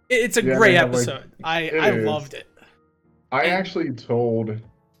 It's a great episode. Like, I loved it. I actually told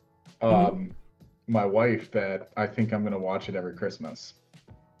my wife that I think I'm going to watch it every Christmas.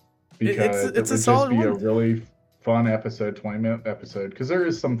 Because it's it a solid would just be one. a really fun episode, 20-minute episode. Because there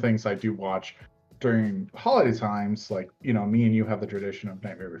is some things I do watch during holiday times. Like, you know, me and you have the tradition of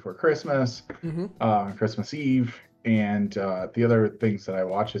Nightmare Before Christmas, Christmas Eve. And the other things that I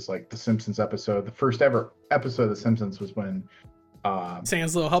watch is like the Simpsons episode. The first ever episode of The Simpsons was when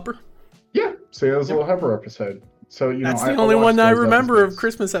Santa's Little Helper? Yeah, Santa's Little Helper episode. So, you That's know, the only one I remember episodes. of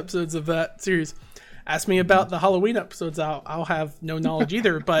Christmas episodes of that series. Ask me about the Halloween episodes. I'll have no knowledge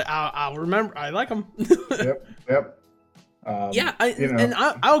either, but I'll remember. I like them. Yep. Yeah,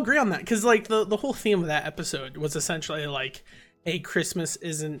 I'll agree on that, because like the whole theme of that episode was essentially like, hey, Christmas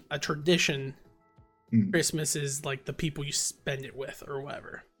isn't a tradition. Christmas is like the people you spend it with or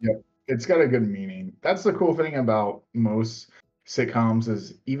whatever. Yep, it's got a good meaning. That's the cool thing about most sitcoms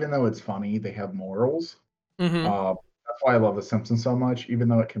is even though it's funny, they have morals. That's why I love The Simpsons so much. Even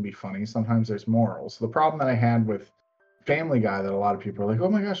though it can be funny, sometimes there's morals. The problem that I had with Family Guy that a lot of people are like, oh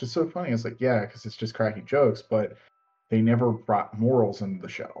my gosh, it's so funny. It's like, yeah, because it's just cracking jokes, but they never brought morals into the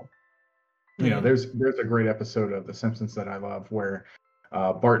show. You know, there's a great episode of The Simpsons that I love where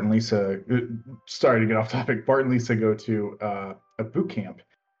Bart and Lisa, sorry to get off topic, Bart and Lisa go to a boot camp,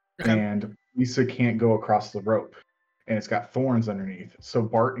 and Lisa can't go across the rope, and it's got thorns underneath. So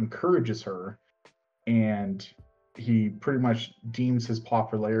Bart encourages her, and he pretty much deems his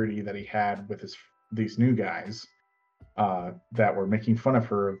popularity that he had with these new guys that were making fun of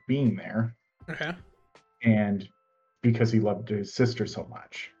her of being there. And because he loved his sister so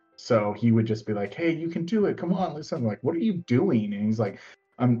much. So he would just be like, hey, you can do it. Come on, listen. Like, what are you doing? And he's like,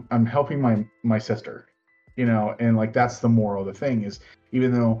 I'm helping my sister. You know, and like that's the moral of the thing is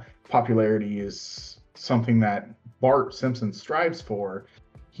even though popularity is something that Bart Simpson strives for,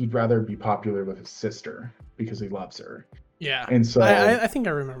 he'd rather be popular with his sister because he loves her. Yeah. And so I think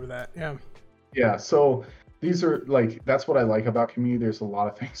I remember that. Yeah. Yeah. So these are like, that's what I like about Community. There's a lot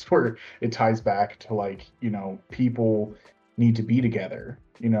of things where it ties back to like, you know, people need to be together.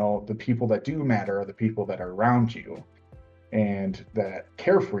 You know, the people that do matter are the people that are around you and that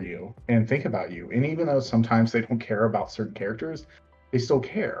care for you and think about you. And even though sometimes they don't care about certain characters, they still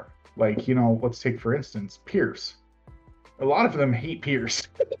care. Like, you know, let's take, for instance, Pierce. A lot of them hate Pierce.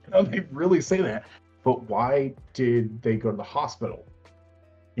 You know, they really say that. But why did they go to the hospital?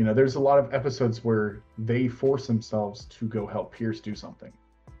 You know, there's a lot of episodes where they force themselves to go help Pierce do something.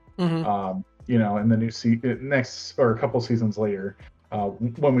 You know, in the new next or a couple seasons later,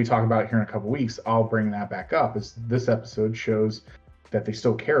 when we talk about it here in a couple weeks, I'll bring that back up. Is this episode shows that they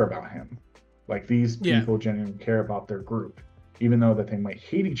still care about him. Like these people genuinely care about their group, even though that they might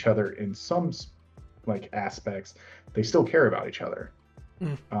hate each other in some like aspects, they still care about each other.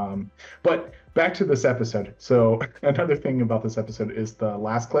 But back to this episode. So another thing about this episode is the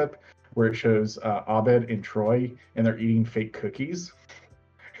last clip where it shows Abed and Troy and they're eating fake cookies.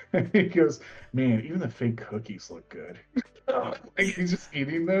 He goes, man, even the fake cookies look good. Like, he's just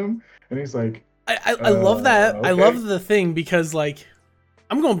eating them, and he's like, I love that. I okay. love the thing because, like,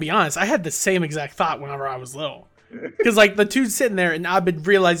 I'm going to be honest. I had the same exact thought whenever I was little. Because, like, the dude's sitting there, and Abed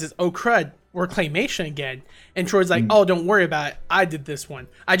realizes, oh, crud, we're claymation again. And Troy's like, oh, don't worry about it. I did this one.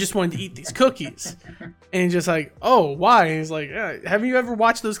 I just wanted to eat these cookies. And he's just like, oh, why? And he's like, have you ever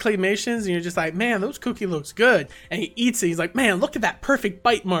watched those claymations? And you're just like, man, those cookie looks good. And he eats it. He's like, man, look at that perfect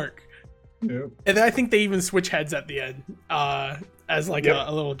bite mark. Yep. And then I think they even switch heads at the end as like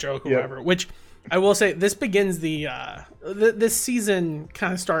a little joke or whatever. Which I will say, this begins this season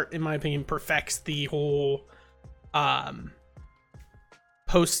kind of start, in my opinion, perfects the whole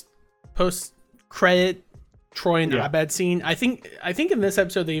post credit Troy and Abed scene. I think in this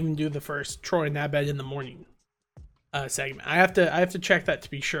episode they even do the first Troy and Abed in the morning segment. I have to check that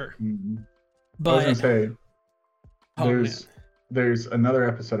to be sure. Mm-hmm. But I was gonna say, there's another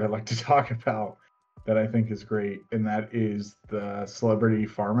episode I'd like to talk about that I think is great, and that is the celebrity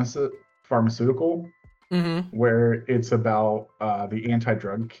pharmaceutical, where it's about the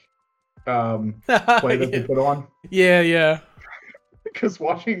anti-drug play that they put on. Yeah. Because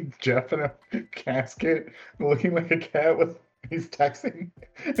watching Jeff in a casket looking like a cat he's texting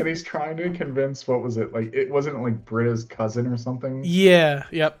and he's trying to convince, what was it? Like, it wasn't like Britta's cousin or something. Yeah,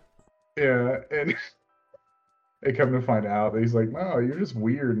 yep. Yeah, and they come to find out that he's like, no, you're just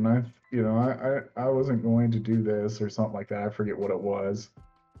weird, and I wasn't going to do this or something like that. I forget what it was.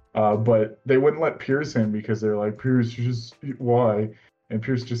 But they wouldn't let Pierce in because they're like, Pierce, why? And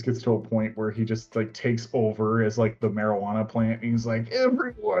Pierce just gets to a point where he just like takes over as like the marijuana plant. And he's like,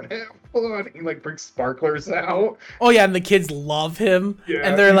 everyone have fun. He like brings sparklers out. Oh yeah, and the kids love him. Yeah,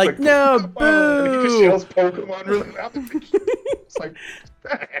 and they're like, no, boo. And he just yells Pokemon really loud. It's like,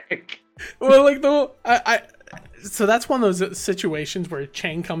 heck. Well, like so that's one of those situations where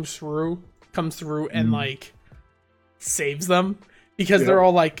Chang comes through and like saves them. Because they're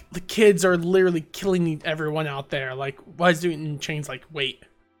all like, the kids are literally killing everyone out there. Like, why is doing? And Chain's like, wait,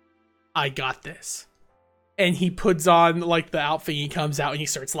 I got this. And he puts on like the outfit. And he comes out and he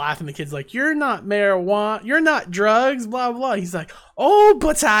starts laughing. The kid's like, you're not marijuana, you're not drugs, blah blah. He's like, oh,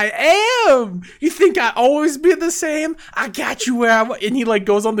 but I am. You think I always be the same? I got you where I want. And he like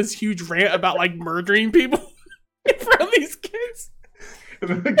goes on this huge rant about like murdering people in front of these kids.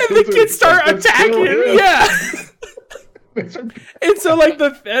 And the kids start attacking him. Yeah. And so like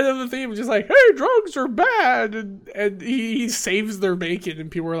the end of the theme is just like, hey, drugs are bad, and he saves their bacon,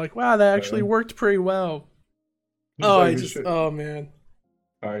 and people are like, wow, that actually worked pretty well. Oh man.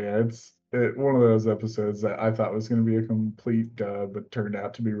 Oh yeah, it's one of those episodes that I thought was going to be a complete dud, but turned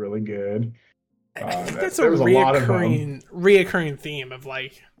out to be really good. I think that's a reoccurring theme of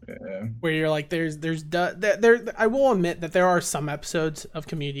like, where you're like, I will admit that there are some episodes of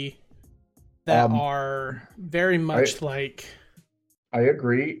Community that are very much like. I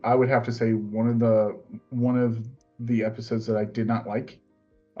agree. I would have to say one of the episodes that I did not like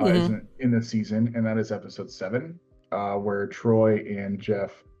is in the season, and that is episode 7, where Troy and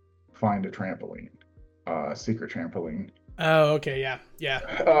Jeff find a trampoline, secret trampoline. Oh, okay,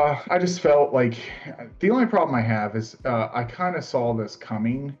 yeah. I just felt like the only problem I have is I kind of saw this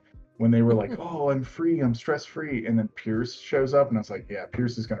coming when they were like, "Oh, I'm free, I'm stress free," and then Pierce shows up, and I was like, "Yeah,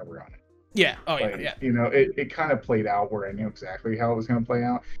 Pierce is gonna ruin it." Yeah. Oh, like, yeah. You know, it kind of played out where I knew exactly how it was going to play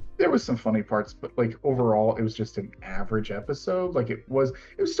out. There was some funny parts, but like overall, it was just an average episode. Like it was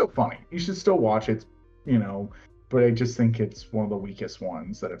still funny. You should still watch it, but I just think it's one of the weakest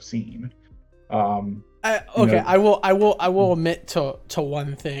ones that I've seen. I will admit to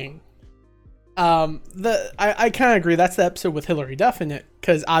one thing. I kind of agree. That's the episode with Hilary Duff in it,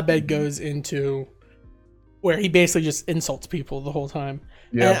 because Abed goes into where he basically just insults people the whole time.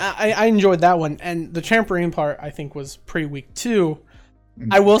 Yeah, and I enjoyed that one, and the trampoline part I think was pretty weak too.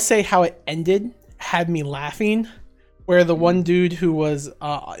 I will say how it ended had me laughing, where the one dude who was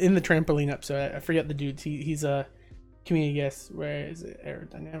in the trampoline episode, I forget the dude. He's a community guest. Where is it?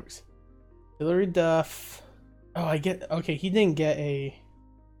 Aerodynamics. Hilary Duff. Oh, okay. He didn't get a.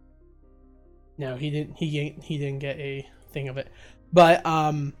 No, he didn't. He didn't get a thing of it. But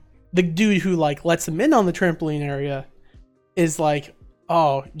the dude who like lets him in on the trampoline area is like,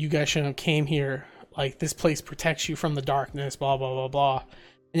 oh, you guys shouldn't have came here. Like, this place protects you from the darkness, blah, blah, blah, blah.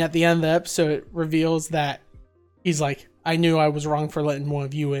 And at the end of the episode, it reveals that he's like, I knew I was wrong for letting one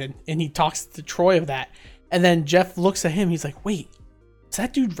of you in. And he talks to Troy of that. And then Jeff looks at him. He's like, wait, is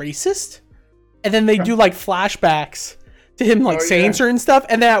that dude racist? And then they do, like, flashbacks to him, like, saying certain stuff.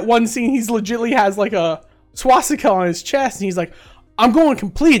 And then at one scene, he's legitimately has, like, a swastika on his chest. And he's like, I'm going to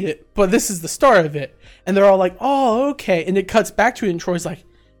complete it, but this is the start of it. And they're all like, oh, okay. And it cuts back to it, and Troy's like,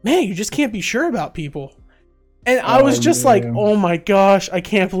 man, you just can't be sure about people. And I was just like, yeah. oh my gosh, I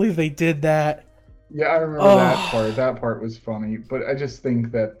can't believe they did that. Yeah, I remember that part. That part was funny, but I just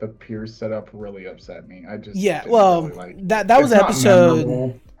think that the Pierce setup really upset me. I just Yeah, didn't well, really like that was it's not episode.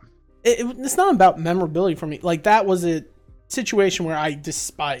 memorable. It's not about memorability for me. Like, that was a situation where I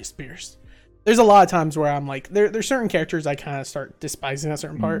despised Pierce. There's a lot of times where I'm like, there's certain characters I kind of start despising that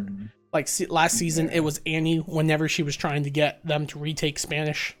certain part. Like last season, it was Annie. Whenever she was trying to get them to retake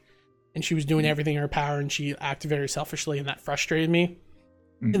Spanish, and she was doing everything in her power, and she acted very selfishly, and that frustrated me.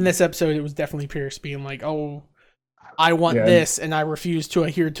 In this episode, it was definitely Pierce being like, "Oh, I want this, and I refuse to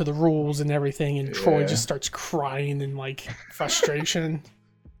adhere to the rules and everything." And Troy just starts crying in like frustration.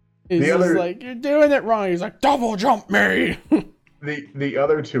 He's just like, "You're doing it wrong." He's like, "Double jump me." The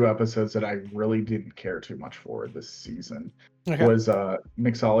other two episodes that I really didn't care too much for this season was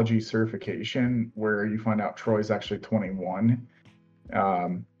Mixology Certification, where you find out Troy's actually 21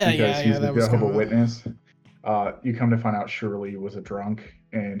 because he's the Jehovah's Witness. You come to find out Shirley was a drunk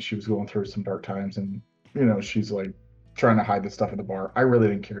and she was going through some dark times, and she's like trying to hide the stuff at the bar. I really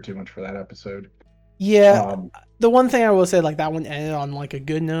didn't care too much for that episode. Yeah, the one thing I will say, like, that one ended on like a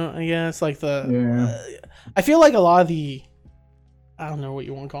good note, I guess. Like I feel like a lot of the, I don't know what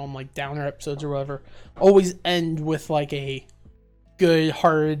you want to call them, like downer episodes or whatever, always end with like a good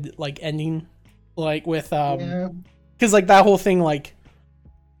hard like ending, like with because like that whole thing, like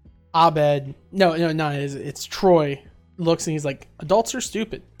Abed, it's Troy looks and he's like, adults are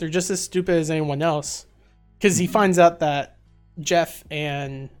stupid. They're just as stupid as anyone else, because he finds out that Jeff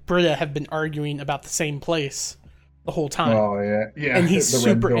and Britta have been arguing about the same place the whole time. Oh yeah, and he's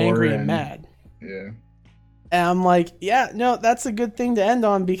super angry and mad. Yeah. And I'm like, yeah, no, that's a good thing to end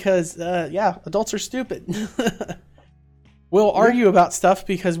on, because, adults are stupid. We'll argue about stuff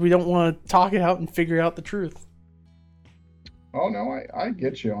because we don't want to talk it out and figure out the truth. Oh, no, I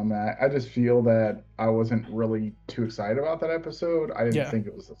get you on that. I just feel that I wasn't really too excited about that episode. I didn't think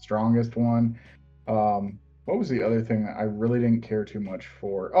it was the strongest one. What was the other thing that I really didn't care too much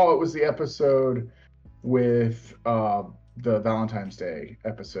for? Oh, it was the episode with the Valentine's Day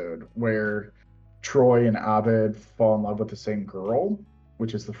episode where Troy and Abed fall in love with the same girl,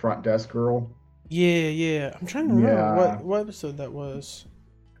 which is the front desk girl. Yeah. I'm trying to remember what episode that was.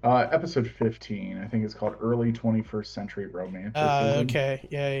 Episode 15. I think it's called Early 21st Century Romanticism. Okay.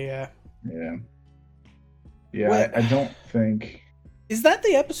 Yeah. Yeah, I don't think... Is that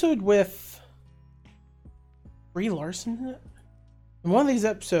the episode with Brie Larson in it? In one of these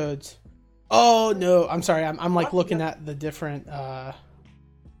episodes... Oh, no. I'm sorry. I'm like looking at the different...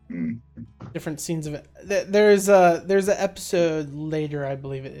 different scenes of it. There's an episode later, I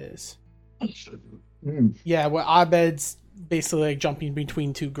believe it is. Yeah, where Abed's basically like jumping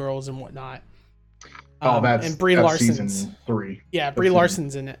between two girls and whatnot. That's Brie Larson's season 3. Yeah, Brie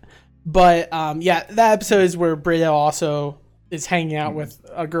Larson's in it. But that episode is where Britta also is hanging out with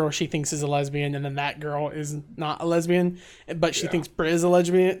a girl she thinks is a lesbian, and then that girl is not a lesbian, but she thinks Britta is a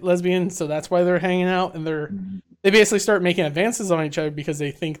lesbian, so that's why they're hanging out, and they basically start making advances on each other because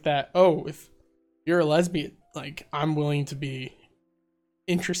they think that, oh, if you're a lesbian, like, I'm willing to be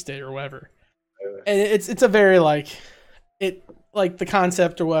interested or whatever. And it's a very like the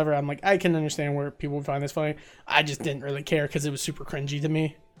concept or whatever. I'm like, I can understand where people would find this funny. I just didn't really care because it was super cringy to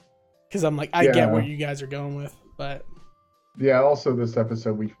me. Because I'm like, I get where you guys are going with, but yeah. Also, this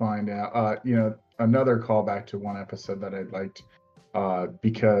episode we find out, another callback to one episode that I liked,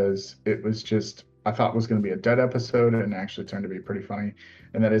 because it was just, I thought was going to be a dead episode and actually turned to be pretty funny,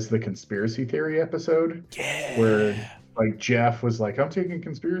 and that is the conspiracy theory episode. Yeah. Where like Jeff was like, I'm taking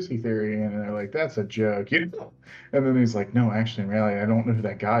conspiracy theory, and they're like, that's a joke, and then he's like, no, actually in reality I don't know who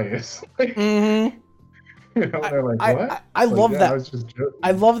that guy is. They're like, what? I love that. I was just joking.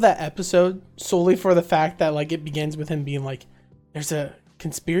 I love that episode solely for the fact that like it begins with him being like, there's a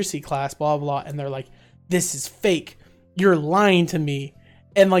conspiracy class, blah blah, and they're like, this is fake, you're lying to me,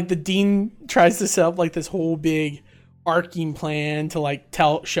 and like the dean tries to set up like this whole big arcing plan to like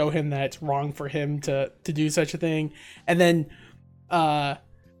show him that it's wrong for him to do such a thing, and then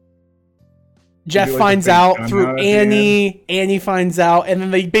Jeff finds out through Annie. Annie finds out, and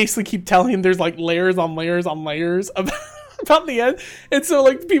then they basically keep telling him there's like layers on layers on layers about the end, and so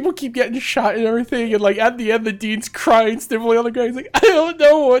like people keep getting shot and everything, and like at the end the dean's crying stiffly on the ground. He's like, I don't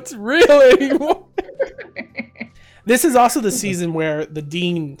know what's real anymore. This is also the season where the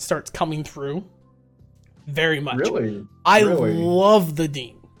dean starts coming through very much. Really? I love the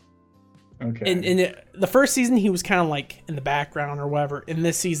dean. Okay. In the first season, he was kind of like in the background or whatever. In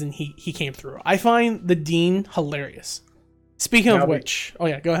this season, he came through. I find the dean hilarious. Speaking of which, go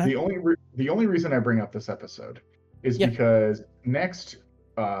ahead. The only reason I bring up this episode is because next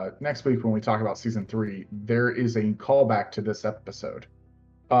next week when we talk about season 3, there is a callback to this episode.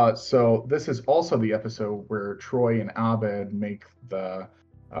 So this is also the episode where Troy and Abed make the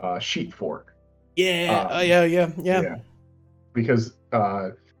sheep fork. Yeah, Yeah. Because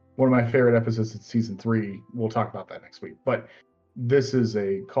one of my favorite episodes in season 3, we'll talk about that next week. But this is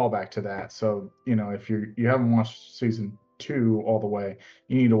a callback to that. So, if you haven't watched season 2 all the way,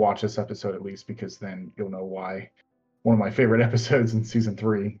 you need to watch this episode at least, because then you'll know why one of my favorite episodes in season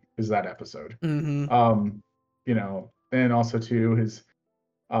 3 is that episode. Mm-hmm. And also too is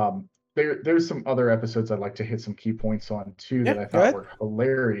there's some other episodes I'd like to hit some key points on too that I thought were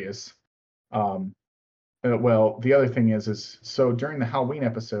hilarious. Well, the other thing is so during the Halloween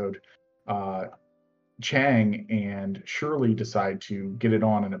episode, Chang and Shirley decide to get it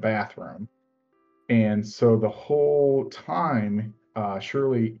on in a bathroom, and so the whole time,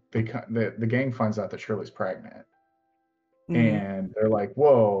 Shirley, the gang finds out that Shirley's pregnant, and they're like,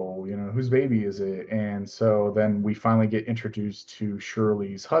 "Whoa, whose baby is it?" And so then we finally get introduced to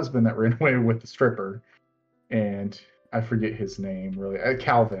Shirley's husband that ran away with the stripper, and I forget his name really.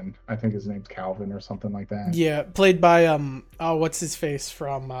 Calvin, I think his name's Calvin or something like that. Yeah, played by what's his face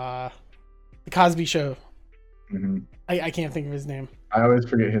from the Cosby Show. Mm-hmm. I can't think of his name. I always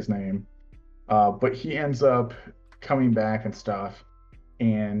forget his name. But he ends up coming back and stuff,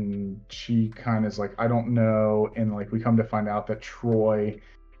 and she kind of is like, I don't know, and like we come to find out that Troy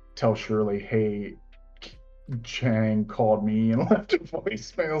tells Shirley, hey, Chang called me and left a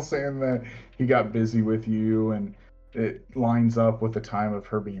voicemail saying that he got busy with you, and it lines up with the time of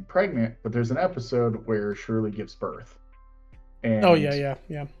her being pregnant. But there's an episode where Shirley gives birth. And yeah,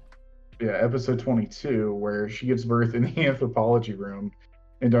 episode 22, where she gives birth in the anthropology room,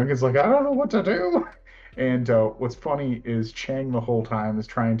 and Duncan's like, I don't know what to do. And what's funny is Chang the whole time is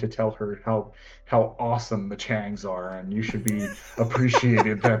trying to tell her how awesome the Changs are, and you should be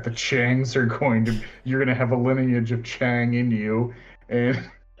appreciated that the Changs you're going to have a lineage of Chang in you.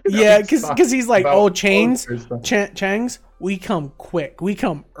 And yeah, because he's like, oh, Changs, we come quick, we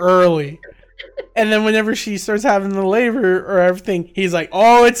come early. And then whenever she starts having the labor or everything, he's like,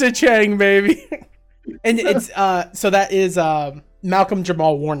 oh, it's a Chang, baby. And it's so that is Malcolm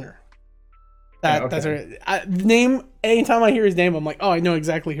Jamal Warner. That's her name. Anytime I hear his name, I'm like, oh, I know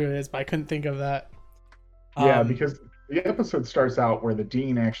exactly who it is, but I couldn't think of that. Yeah, because the episode starts out where the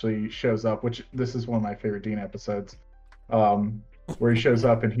Dean actually shows up, which this is one of my favorite Dean episodes, where he shows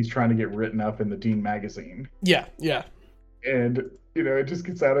up and he's trying to get written up in the Dean magazine. Yeah. And, it just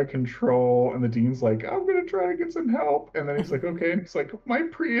gets out of control, and the Dean's like, I'm going to try to get some help. And then he's like, okay. And he's like, my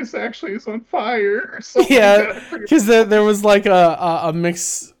Prius actually is on fire. Yeah, because there was like a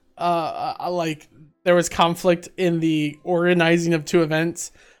mix, like there was conflict in the organizing of two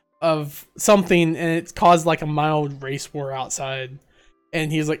events of something, and it caused like a mild race war outside.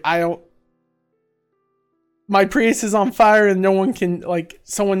 And he's like, my Prius is on fire and no one can, like,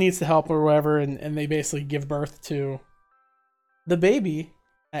 someone needs to help or whatever. And they basically give birth to the baby.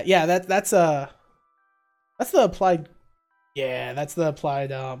 That's the applied. Yeah, that's the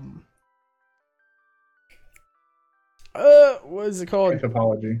applied. What is it called?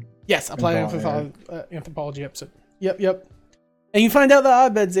 Anthropology. Yes, applied anthropology episode. Yep. And you find out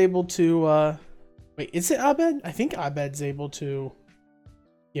that Abed's able to. Wait, is it Abed? I think Abed's able to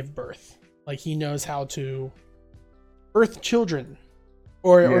give birth. Like, he knows how to birth children.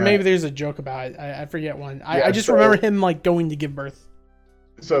 Or maybe there's a joke about it. I forget one. I just remember him, like, going to give birth.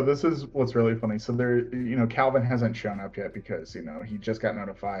 So this is what's really funny. So there, Calvin hasn't shown up yet because, he just got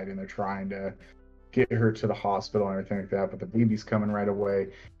notified and they're trying to get her to the hospital and everything like that. But the baby's coming right away.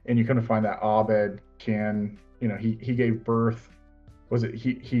 And you kind of find that Abed can, he gave birth. Was it,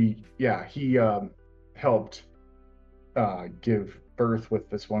 he helped give birth with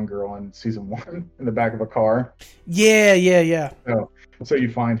this one girl in season 1 in the back of a car. Yeah. So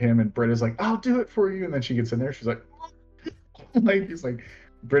you find him, and Britta's like, I'll do it for you. And then she gets in there. She's like, he's like,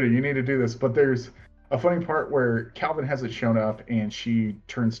 Britta, you need to do this. But there's a funny part where Calvin hasn't shown up, and she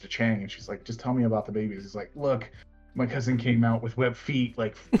turns to Chang and she's like, just tell me about the babies. He's like, look, my cousin came out with webbed feet,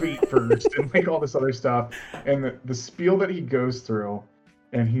 like feet first, and like all this other stuff. And the spiel that he goes through,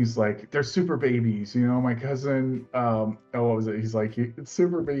 and he's like, they're super babies, my cousin, what was it? He's like, it's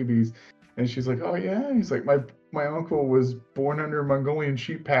super babies. And she's like, oh yeah. He's like, my uncle was born under a Mongolian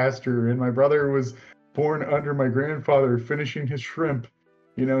sheep pasture, and my brother was born under my grandfather finishing his shrimp.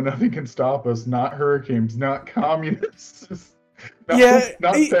 Nothing can stop us. Not hurricanes, not communists.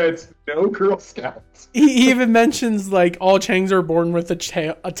 Not pets, no Girl Scouts. He even mentions, like, all Changs are born with a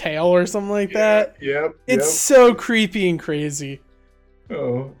tail or something like that. Yep. It's so creepy and crazy.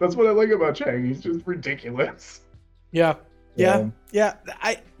 Oh, that's what I like about Chang. He's just ridiculous. Yeah. Yeah, yeah.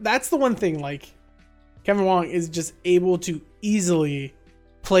 That's the one thing. Like, Kevin Wong is just able to easily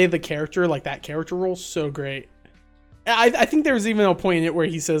play the character, like that character role, so great. I think there was even a point in it where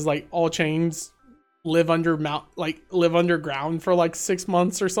he says like all chains live underground for like 6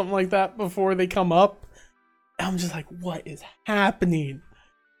 months or something like that before they come up. And I'm just like, what is happening?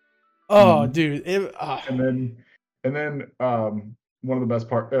 Oh, dude. And then one of the best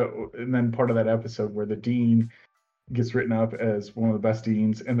and then part of that episode where the dean gets written up as one of the best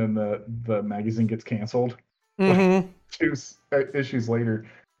deans, and then the magazine gets canceled. Mm-hmm. 2 issues later.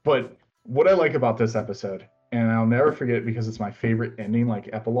 But what I like about this episode, and I'll never forget it because it's my favorite ending, like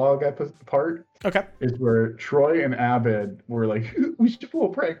epilogue part. Okay. Is where Troy and Abed were like, we should pull a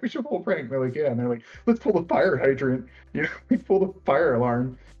prank. They're like, yeah. And they're like, let's pull the fire hydrant. We pull the fire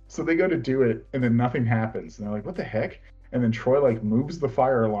alarm. So they go to do it, and then nothing happens. And they're like, what the heck? And then Troy like moves the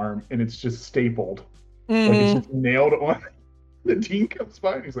fire alarm, and it's just stapled. Mm-hmm. Like it's just nailed on. The dean comes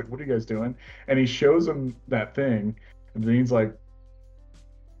by, and he's like, what are you guys doing? And he shows him that thing. And the dean's like,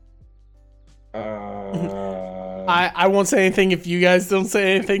 I won't say anything if you guys don't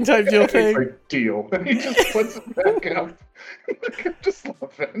say anything type deal thing. Like, deal. And he just puts it back up. I'm just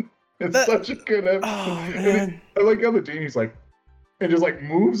laughing. It's such a good episode. Oh, man. I like how the dean, he's like, and just like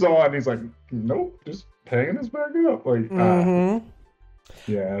moves on. He's like, nope, just hanging this back up. Like,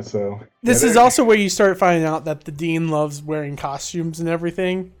 yeah, so. This is also where you start finding out that the dean loves wearing costumes and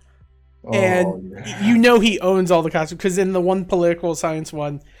everything. And you know he owns all the costumes, because in the one political science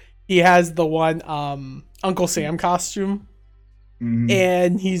one, he has the one Uncle Sam costume. Mm-hmm.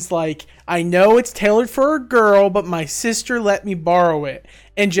 And he's like, I know it's tailored for a girl, but my sister let me borrow it.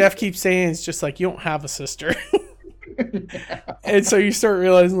 And Jeff keeps saying it's just like, you don't have a sister. Yeah. And so you start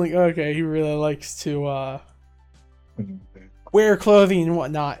realizing, like, okay, he really likes to wear clothing and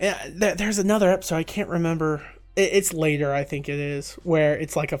whatnot. And there's another episode, I can't remember. It's later, I think it is, where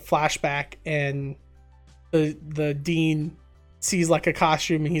it's like a flashback, and the dean sees like a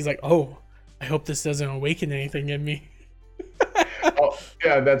costume, and he's like, oh, I hope this doesn't awaken anything in me. Oh,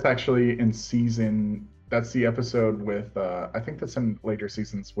 yeah, that's actually in season. That's the episode with. I think that's in later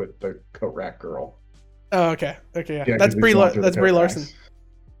seasons with the coat rack girl. Oh, okay, yeah. Yeah, That's Brie. That's Brie Larson.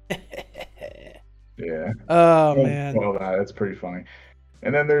 Yeah. Oh man. Well, that's pretty funny.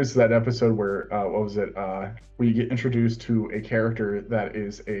 And then there's that episode where what was it? Where you get introduced to a character that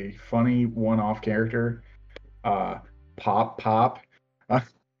is a funny one-off character. Pop.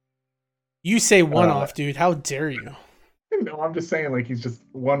 You say one-off, dude. How dare you? No, I'm just saying, like, he's just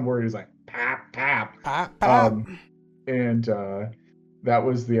one word. He's like pop. Pop. And that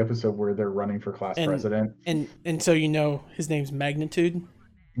was the episode where they're running for class president. And so you know his name's Magnitude.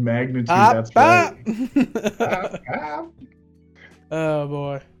 Magnitude, that's right. Pop. Oh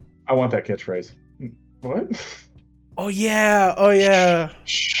boy. I want that catchphrase. What? Oh yeah.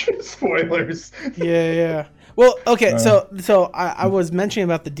 Spoilers. Yeah. Well, okay, so I was mentioning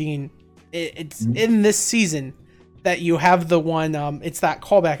about the dean. It's in this season that you have the one. It's that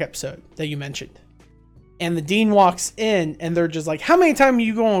callback episode that you mentioned, and the dean walks in, and they're just like, "How many times are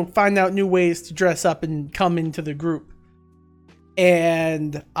you going to find out new ways to dress up and come into the group?"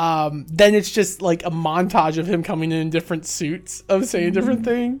 And then it's just like a montage of him coming in different suits of saying different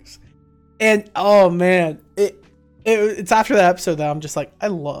things, and oh man, it's after that episode that I'm just like, I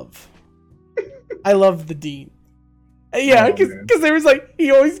love the dean. Yeah, because there was like,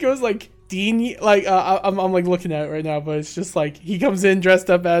 he always goes like Dean, like I'm like looking at it right now, but it's just like he comes in dressed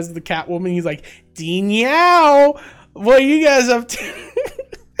up as the Catwoman. He's like, Dean Yow, what are you guys up to?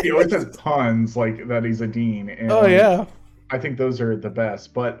 He always has puns like that. He's a dean. And yeah, I think those are the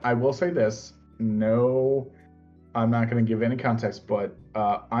best. But I will say this: no, I'm not going to give any context, but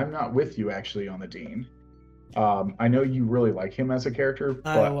I'm not with you actually on the dean. I know you really like him as a character,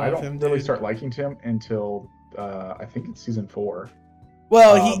 but I don't really start liking him until I think it's season 4.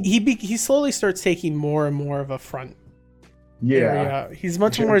 Well, he slowly starts taking more and more of a front. Yeah, area. He's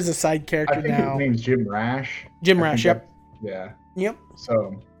much more as a side character I think now. His name's Jim Rash. Yep. Yeah. Yep.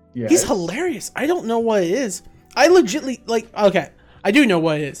 So yeah, he's hilarious. I don't know what it is. I legitly okay. I do know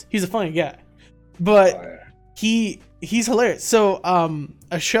what it is. He's a funny guy, but he's hilarious. So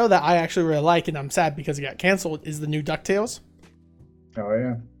a show that I actually really like, and I'm sad because it got canceled, is the new DuckTales. Oh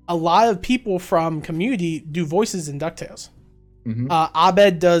yeah. A lot of people from Community do voices in DuckTales. Mm-hmm.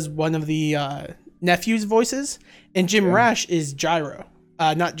 Abed does one of the nephew's voices, and Jim Rash is Gyro.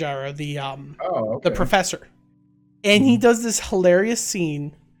 Not Gyro, the professor. And he does this hilarious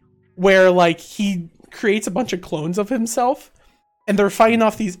scene where like he creates a bunch of clones of himself, and they're fighting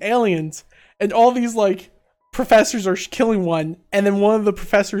off these aliens, and all these like professors are killing one, and then one of the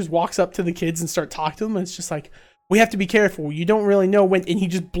professors walks up to the kids and start talking to them, and it's just like, we have to be careful. You don't really know when, and he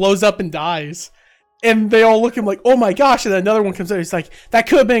just blows up and dies. And they all look at him like, oh my gosh. And then another one comes out. He's like, that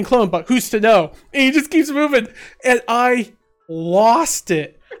could have been a clone, but who's to know? And he just keeps moving. And I lost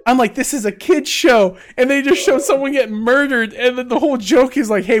it. I'm like, this is a kid's show. And they just show someone get murdered. And then the whole joke is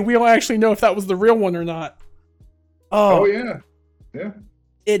like, hey, we don't actually know if that was the real one or not. Oh yeah. Yeah.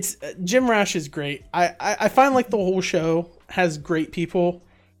 It's Jim Rash is great. I find like the whole show has great people.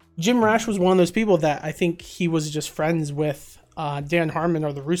 Jim Rash was one of those people that I think he was just friends with Dan Harmon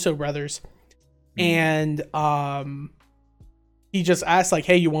or the Russo brothers. And he just asked like,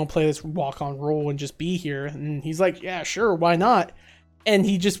 hey, you want to play this walk-on role and just be here? And he's like, yeah, sure, why not? And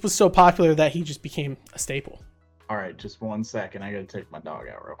he just was so popular that he just became a staple. All right, just 1 second. I gotta take my dog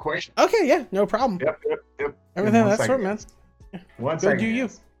out real quick. Okay, yeah, no problem. Yep. Everything that's sort, man. One Go second. do you.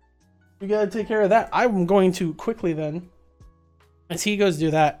 You gotta take care of that. I'm going to quickly then, as he goes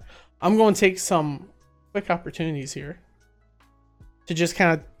do that, I'm going to take some quick opportunities here to just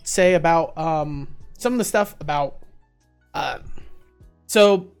kind of say about some of the stuff about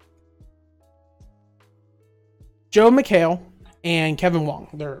so Joe McHale and Kevin Wong,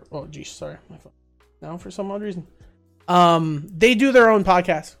 they're sorry, my phone now for some odd reason. They do their own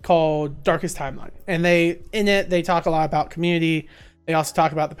podcast called Darkest Timeline, and they talk a lot about Community. They also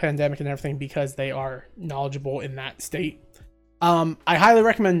talk about the pandemic and everything because they are knowledgeable in that state. I highly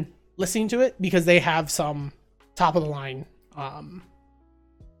recommend listening to it because they have some top of the line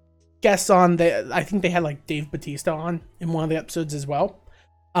guests on. I think they had like Dave Bautista on in one of the episodes as well.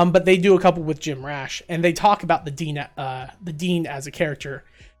 But they do a couple with Jim Rash, and they talk about the Dean as a character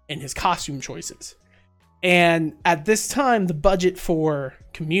and his costume choices. And at this time, the budget for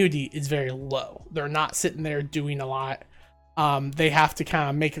Community is very low. They're not sitting there doing a lot. They have to kind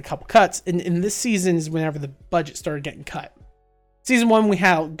of make a couple cuts. And in this season is whenever the budget started getting cut. Season 1, we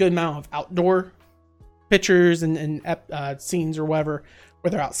had a good amount of outdoor pictures and scenes or whatever where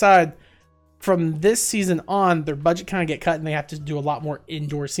they're outside. From this season on, their budget kind of get cut and they have to do a lot more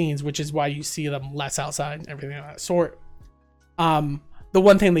indoor scenes, which is why you see them less outside and everything of that sort. The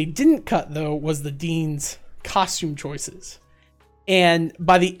one thing they didn't cut, though, was the Dean's costume choices. And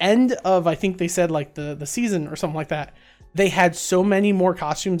by the end of, I think they said like the season or something like that, they had so many more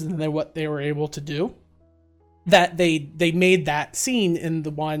costumes than what they were able to do that they made that scene in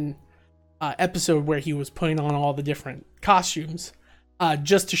the one episode where he was putting on all the different costumes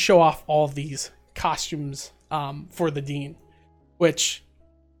just to show off all of these costumes for the Dean, which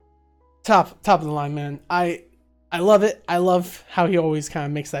top of the line, man. I love it. I love how he always kind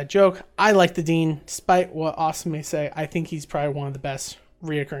of makes that joke. I like the Dean, despite what Austin may say. I think he's probably one of the best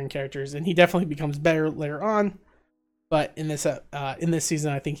reoccurring characters, and he definitely becomes better later on. But in this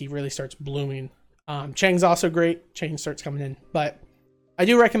season, I think he really starts blooming. Chang's also great. Chang starts coming in, but I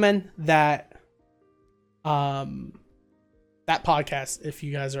do recommend that that podcast if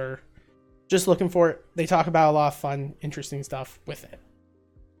you guys are just looking for it. They talk about a lot of fun, interesting stuff with it.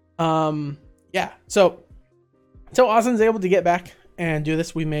 Yeah. So Austin's able to get back and do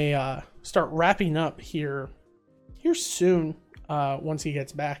this. We may start wrapping up here soon once he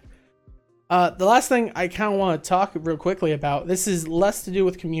gets back. The last thing I kind of want to talk real quickly about, this is less to do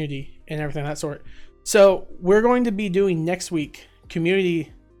with Community and everything of that sort. So we're going to be doing next week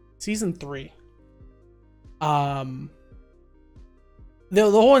Community Season 3. The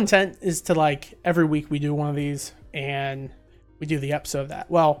whole intent is to like every week we do one of these and we do the episode of that.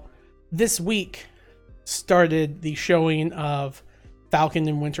 Well, this week started the showing of Falcon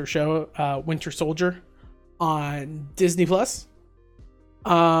and Winter Soldier on Disney Plus.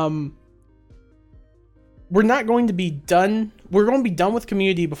 We're not going to be done. We're going to be done with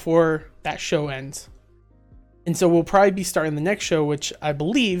Community before that show ends. And so we'll probably be starting the next show, which I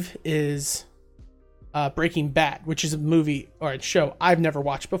believe is Breaking Bad, which is a movie or a show I've never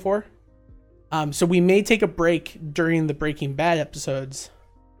watched before. So we may take a break during the Breaking Bad episodes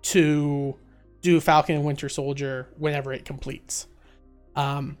to do Falcon and Winter Soldier whenever it completes.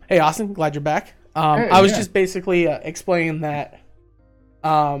 Hey, Austin, glad you're back. Hey, I was just basically explaining that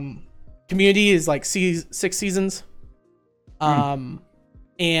Community is like 6 seasons.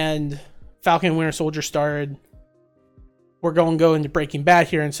 And Falcon and Winter Soldier started. We're going to go into Breaking Bad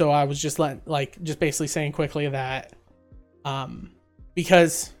here, and so I was just basically saying quickly that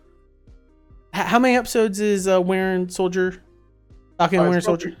because how many episodes is Falcon and Winter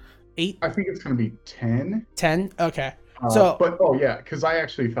Soldier? 8? I think it's going to be 10. 10? Okay. Because I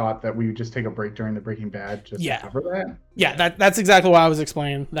actually thought that we would just take a break during the Breaking Bad just to cover that. Yeah, that's exactly what I was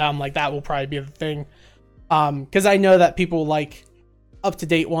explaining. That I'm like, that will probably be the thing. Because I know that people like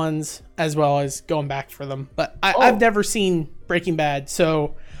up-to-date ones as well as going back for them. But I've never seen Breaking Bad,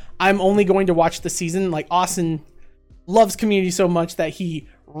 so I'm only going to watch the season. Like Austin loves Community so much that he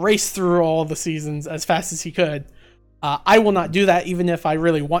raced through all the seasons as fast as he could. I will not do that, even if I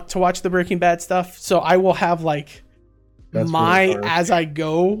really want to watch the Breaking Bad stuff. So I will have like my really as I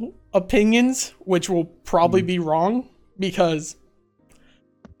go opinions, which will probably be wrong because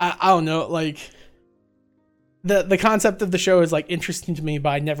I don't know, like the concept of the show is like interesting to me, but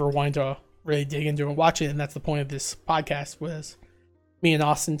I never wanted to really dig into and watch it. And that's the point of this podcast, was me and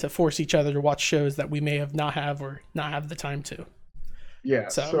Austin to force each other to watch shows that we may have not have the time to. Yeah.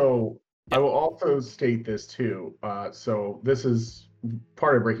 So I will also state this too. So this is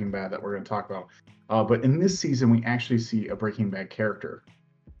part of Breaking Bad that we're going to talk about. But in this season, we actually see a Breaking Bad character.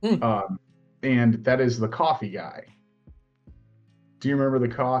 And that is the coffee guy. Do you remember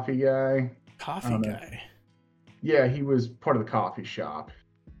the coffee guy? Coffee guy. Yeah, he was part of the coffee shop.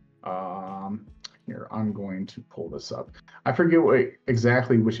 Here, I'm going to pull this up. I forget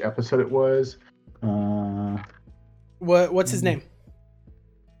exactly which episode it was. What's his name?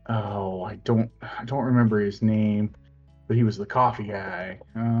 Oh, I don't remember his name, but he was the coffee guy.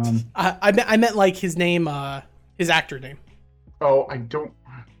 I meant like his name, his actor name. Oh, I don't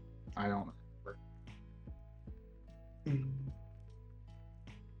remember.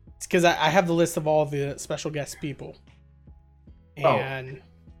 It's because I have the list of all the special guest people. And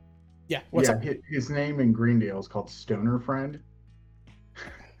yeah, what's up? His name in Greendale is called Stoner Friend.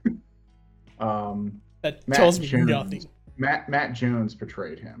 That tells me nothing. Matt Jones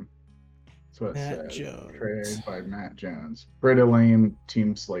portrayed him. That's what it says. Jones. Portrayed by Matt Jones. Britta Lane,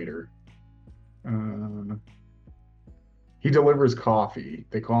 Team Slater. He delivers coffee.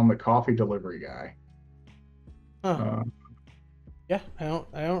 They call him the coffee delivery guy. Yeah, I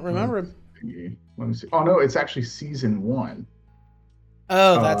don't remember him. Let me see. Oh no, it's actually season 1.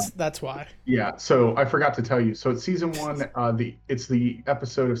 Oh, that's why. Yeah, so I forgot to tell you. So it's season 1. It's the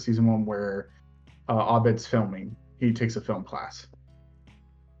episode of season 1 where Abed's filming. He takes a film class.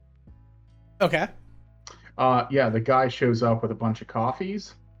 Okay. Yeah, the guy shows up with a bunch of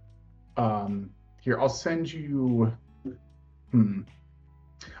coffees. Here, I'll send you.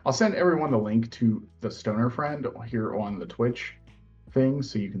 I'll send everyone the link to the Stoner Friend here on the Twitch thing,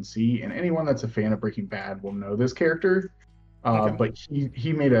 so you can see. And anyone that's a fan of Breaking Bad will know this character. Okay. But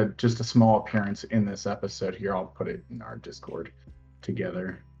he made just a small appearance in this episode. Here, I'll put it in our Discord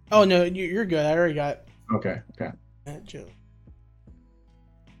together. Oh no, you're good. I already got. Okay. That joke.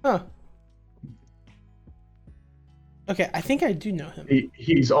 Huh. Okay, I think I do know him.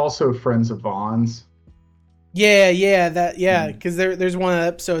 He's also friends of Vaughn's. Yeah, because there's one of the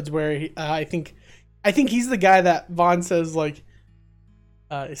episodes where I think he's the guy that Vaughn says like,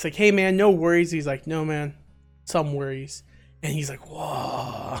 it's like, hey man, no worries. He's like, no man, some worries, and he's like,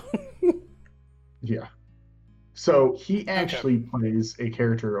 whoa. Yeah. So he actually plays a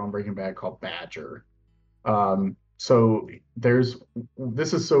character on Breaking Bad called Badger. So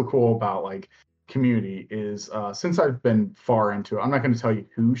this is so cool about like Community is since I've been far into it, I'm not going to tell you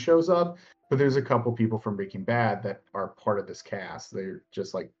who shows up, but there's a couple people from Breaking Bad that are part of this cast. They're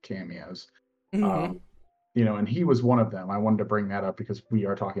just like cameos. Mm-hmm. And he was one of them. I wanted to bring that up because we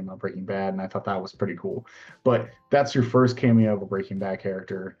are talking about Breaking Bad, and I thought that was pretty cool. But that's your first cameo of a Breaking Bad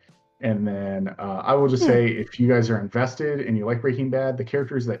character. And then I will just say, if you guys are invested and you like Breaking Bad, the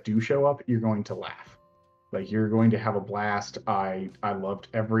characters that do show up, you're going to laugh. Like, you're going to have a blast. I loved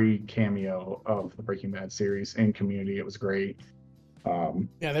every cameo of the Breaking Bad series in Community. It was great.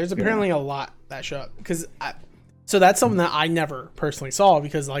 Yeah, there's apparently a lot that show up. So that's something that I never personally saw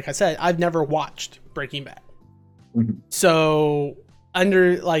because, like I said, I've never watched Breaking Bad. Mm-hmm. So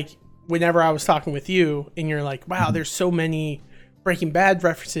whenever I was talking with you and you're like, wow, there's so many Breaking Bad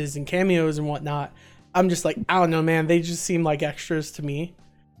references and cameos and whatnot, I'm just like, I don't know, man. They just seem like extras to me.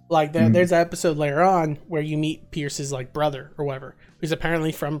 Like there's an episode later on where you meet Pierce's like brother or whatever, who's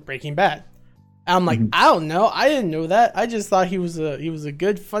apparently from Breaking Bad. And I'm like, I don't know. I didn't know that. I just thought he was a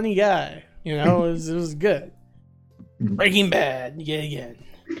good, funny guy. You know, it was good. Breaking Bad, yeah,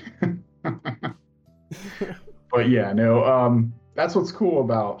 again. But yeah, no. That's what's cool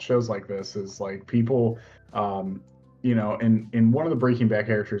about shows like this is like people, in one of the Breaking Bad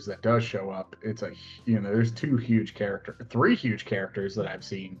characters that does show up, it's there's three huge characters that I've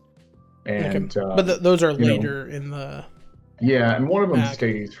seen, and but those are later in the. Yeah, and one of them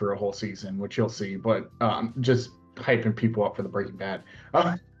stays for a whole season, which you'll see. But just hyping people up for the Breaking Bad.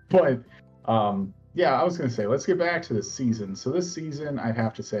 Yeah, I was gonna say, let's get back to this season. So this season, I'd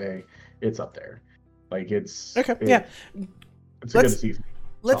have to say, it's up there. Like it's okay. It's a good season.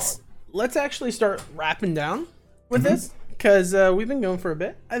 Let's actually start wrapping down with this because we've been going for a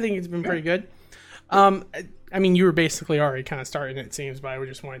bit. I think it's been pretty good. I mean, you were basically already kind of starting, it seems, but I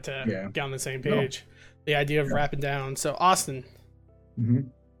just wanted to get on the same page. the idea of wrapping down. So Austin, Mm-hmm.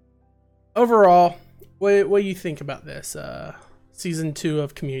 overall, what do you think about this season 2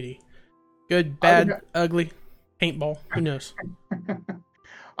 of Community? Good, bad, ugly, paintball? Who knows?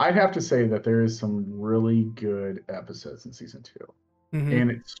 I'd have to say that there is some really good episodes in season 2, Mm-hmm.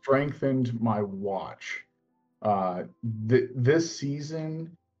 and it strengthened my watch. This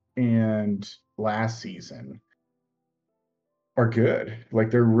season and last season are good. Like,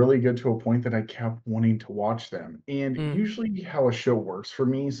 they're really good to a point that I kept wanting to watch them. And usually, how a show works for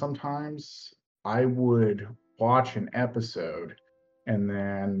me, sometimes I would watch an episode and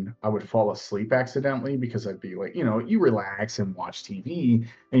then I would fall asleep accidentally because I'd be like, you relax and watch TV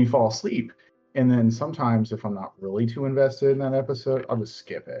and you fall asleep. And then sometimes, if I'm not really too invested in that episode, I'll just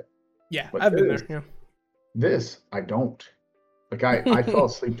skip it. Yeah, But I've been there. Yeah. This, I don't. Like, I fell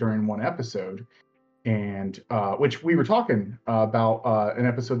asleep during one episode, and which we were talking about an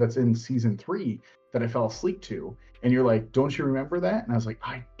episode that's in season 3 that I fell asleep to. And you're like, don't you remember that? And I was like,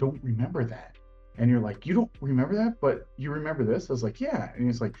 I don't remember that. And you're like, you don't remember that, but you remember this? I was like, yeah. And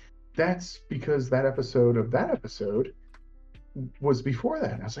he's like, that's because that episode was before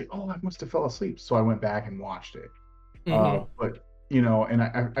that. And I was like, oh, I must have fell asleep. So I went back and watched it. But and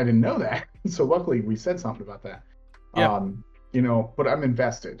I didn't know that. So luckily we said something about that. Yep. But I'm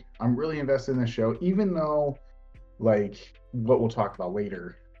invested. I'm really invested in the show, even though, like, what we'll talk about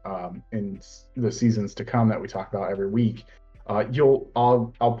later in the seasons to come that we talk about every week,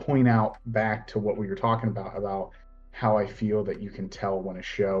 I'll point out back to what we were talking about how I feel that you can tell when a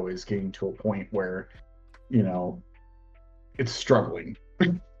show is getting to a point where, it's struggling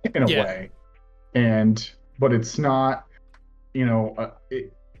in a way. But it's not,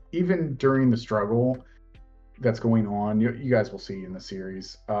 even during the struggle that's going on, you guys will see in the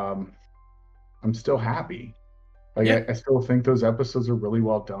series, I'm still happy. Like, I still think those episodes are really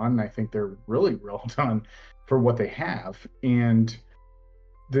well done. I think they're really well done for what they have. And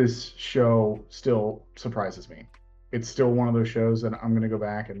this show still surprises me. It's still one of those shows that I'm going to go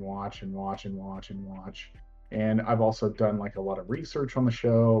back and watch and watch and watch and watch. And I've also done, like, a lot of research on the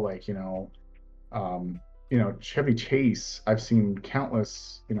show. Like, Chevy Chase, I've seen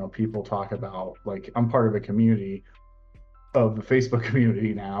countless, people talk about, like, I'm part of a community of the Facebook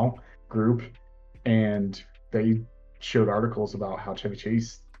community now group, and they showed articles about how Chevy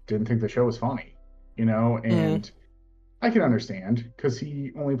Chase didn't think the show was funny, and I can understand because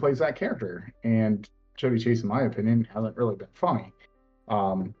he only plays that character, and Chevy Chase, in my opinion, hasn't really been funny.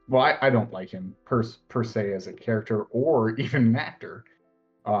 Well, I don't like him per se as a character or even an actor.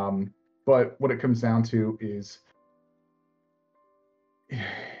 But what it comes down to is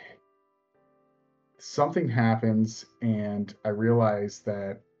something happens, and I realize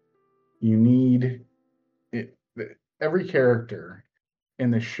that you need it. Every character in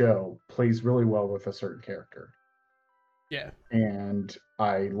the show plays really well with a certain character. Yeah. And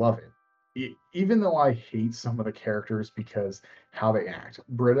I love it. Even though I hate some of the characters because how they act.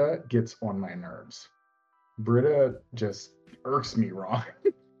 Britta gets on my nerves. Britta just irks me wrong.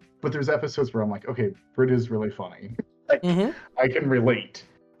 But there's episodes where I'm like, okay, Britta's really funny. I can relate.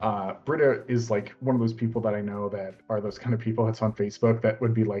 Britta is, like, one of those people that I know that are those kind of people that's on Facebook that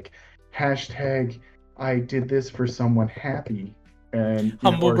would be like, hashtag, I did this for someone happy. And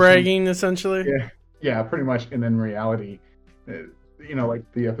humble bragging, essentially. Yeah, pretty much. And then reality,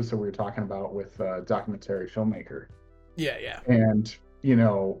 like the episode we were talking about with documentary filmmaker. Yeah. And,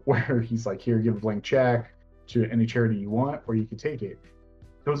 where he's like, here, give a blank check to any charity you want, or you can take it.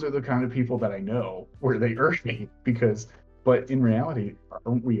 Those are the kind of people that I know where they irk me but in reality,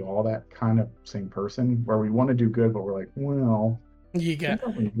 aren't we all that kind of same person where we want to do good, but we're like, well, you got,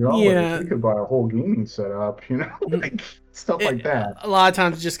 we could buy a whole gaming setup, like stuff like that. A lot of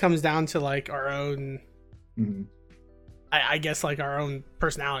times it just comes down to, like, our own, I guess, like, our own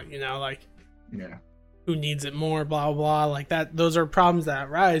personality, like, who needs it more, blah, blah, like that. Those are problems that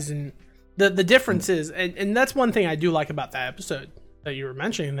arise. And the difference is, and that's one thing I do like about that episode that you were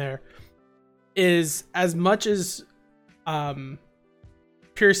mentioning there, is as much as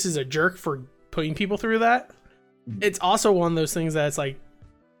Pierce is a jerk for putting people through that, it's also one of those things that it's like,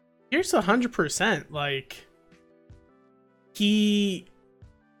 Pierce 100%, like, he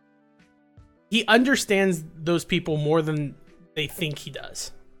understands those people more than they think he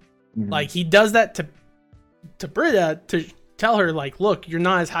does. Like, he does that to Britta to tell her, like, look, you're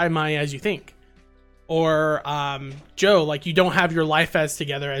not as high minded as you think. Or Joe, like, you don't have your life as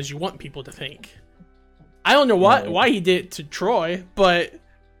together as you want people to think. I don't know why he did it to Troy, but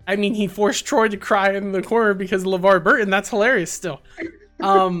I mean, he forced Troy to cry in the corner because of LeVar Burton. That's hilarious still.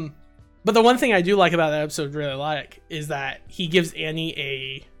 But the one thing I do like about that episode, really like, is that he gives Annie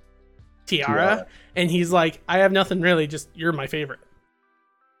a Tiara, and he's like, I have nothing really, just you're my favorite.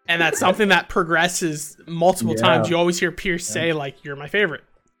 And that's something that progresses multiple times. You always hear Pierce say, like, you're my favorite.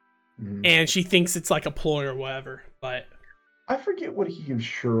 Mm-hmm. And she thinks it's like a ploy or whatever. But I forget what he gives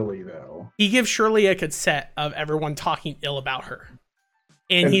Shirley, though. He gives Shirley a cassette of everyone talking ill about her.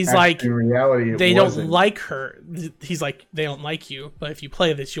 And he's like, in reality, they don't like her. He's like, they don't like you. But if you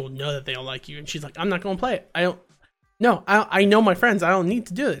play this, you'll know that they don't like you. And she's like, I'm not going to play it. I know my friends. I don't need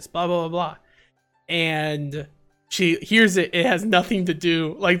to do this. Blah, blah, blah, blah. And she hears it. It has nothing to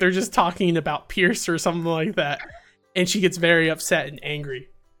do. Like, they're just talking about Pierce or something like that. And she gets very upset and angry.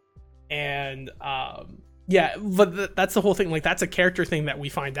 And, yeah, but that's the whole thing. Like, that's a character thing that we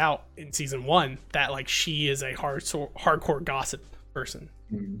find out in season 1. That, like, she is a hardcore gossip person.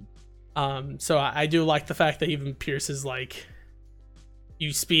 Mm-hmm. So I do like the fact that even Pierce is like,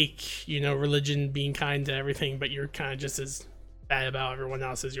 you speak, religion, being kind to everything, but you're kind of just as bad about everyone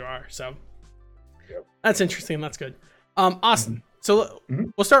else as you are. So that's interesting. That's good. Austin. Mm-hmm. So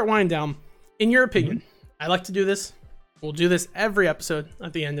we'll start winding down. In your opinion, I like to do this. We'll do this every episode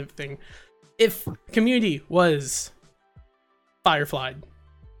at the end of the thing. If Community was Firefly,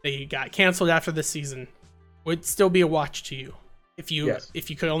 they got canceled after this season, would it still be a watch to you? If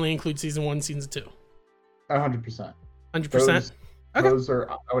you could only include season 1, season 2. 100%. 100%? Those are,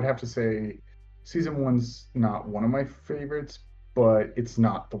 I would have to say, season 1's not one of my favorites, but it's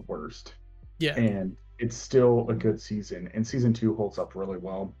not the worst. Yeah. And it's still a good season. And season 2 holds up really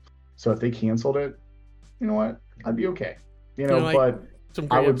well. So if they canceled it, you know what? I'd be okay. But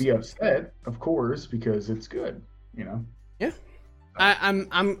I would be upset, of course, because it's good, Yeah.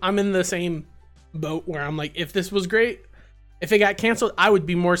 I'm in the same boat where I'm like, if this was great, if it got canceled, I would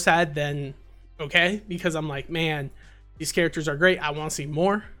be more sad than okay, because I'm like, man, these characters are great. I want to see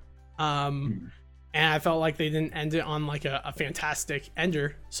more. And I felt like they didn't end it on like a fantastic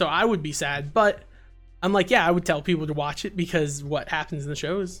ender. So I would be sad, but I'm like, yeah, I would tell people to watch it because what happens in the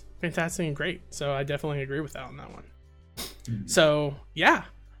show is fantastic and great. So I definitely agree with that on that one. So yeah.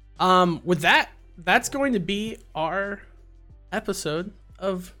 With that, that's going to be our episode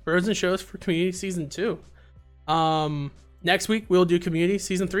of Bros and Shows for Community Season 2. Next week, we'll do Community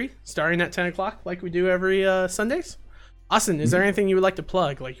Season 3, starting at 10 o'clock like we do every Sundays. Austin, is there anything you would like to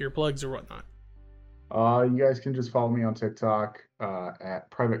plug, like your plugs or whatnot? You guys can just follow me on TikTok at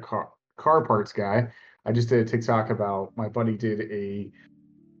Private Car Parts Guy. I just did a TikTok about, my buddy did a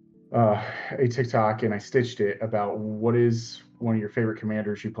TikTok, and I stitched it about what is one of your favorite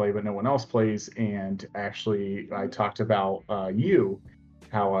commanders you play but no one else plays. And actually, I talked about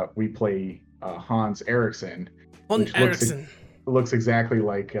how we play Hans Eriksson. Looks exactly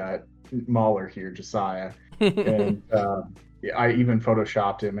like Mahler here, Josiah. And I even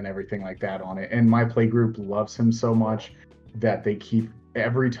photoshopped him and everything like that on it. And my play group loves him so much that they keep,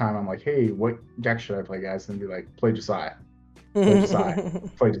 every time I'm like, hey, what deck should I play, guys? And be like, play Josiah.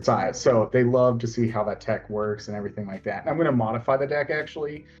 Play Josiah. So they love to see how that tech works and everything like that. And I'm going to modify the deck,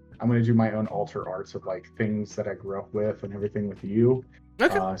 actually. I'm going to do my own alter arts of like things that I grew up with and everything with you.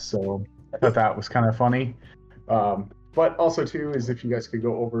 Okay. So I thought that was kind of funny. But also too is if you guys could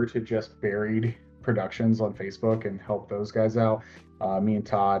go over to Just Buried Productions on Facebook and help those guys out. Me and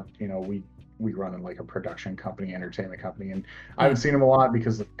Todd, we run like a production company, entertainment company, and I haven't seen them a lot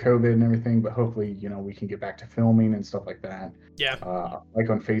because of COVID and everything, but hopefully, we can get back to filming and stuff like that. Yeah. Like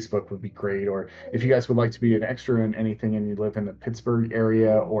on Facebook would be great. Or if you guys would like to be an extra in anything and you live in the Pittsburgh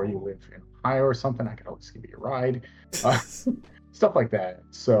area or you live in Ohio or something, I could always give you a ride. Stuff like that.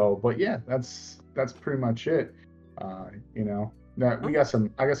 So, but yeah, that's pretty much it. I got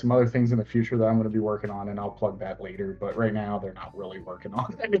some other things in the future that I'm going to be working on, and I'll plug that later. But right now, they're not really working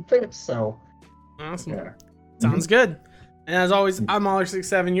on anything. So, awesome. Yeah. Sounds good. And as always, I'm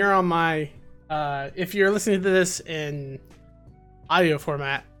Mahler67. You're on my. If you're listening to this in audio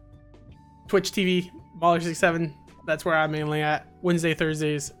format, Twitch TV, Mahler67. That's where I'm mainly at. Wednesday,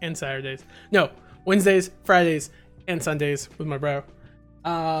 Thursdays, and Saturdays. No, Wednesdays, Fridays, and Sundays with my bro.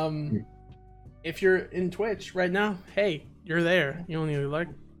 If you're in Twitch right now, hey, you're there. You don't need to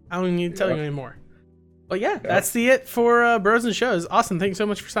I don't need to tell you anymore. But yeah, that's it for Bros and Shows. Austin, thank you so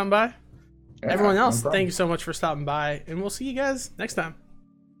much for stopping by. Everyone else, thank you so much for stopping by, and we'll see you guys next time.